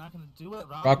 nope, not gonna do it.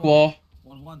 Rock wall.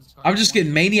 1-1. I'm just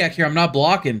getting maniac here. I'm not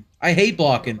blocking. I hate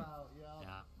blocking.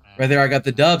 Yeah. Right there, I got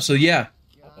the dub. So yeah,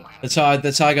 That's how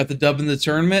I got the dub in the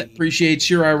tournament. Appreciate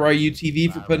Shirai Ryu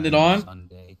TV for putting it on.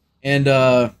 Sunday. And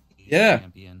yeah,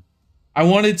 Champion. I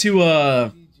wanted to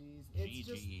GG's. It's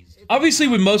just, GG's. obviously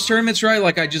with most tournaments, right?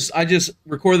 Like I just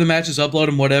record the matches, upload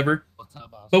them, whatever. What's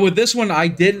up, boss? But with this one, I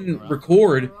didn't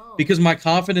record because my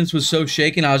confidence was so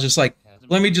shaken. I was just like,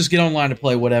 let me just get online to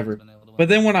play whatever. But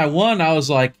then when I won, I was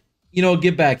like, you know,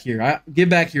 get back here. Get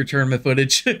back here, tournament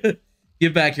footage.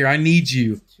 Get back here. I need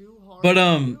you. it's too hard But, to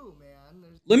do, man.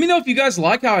 There's Let me know if you guys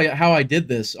like how I did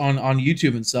this on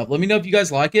YouTube and stuff. Let me know if you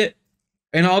guys like it.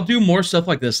 And I'll do more stuff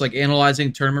like this, like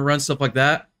analyzing tournament runs, stuff like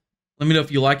that. Let me know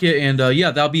if you like it. And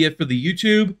yeah, that'll be it for the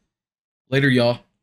YouTube. Later, y'all.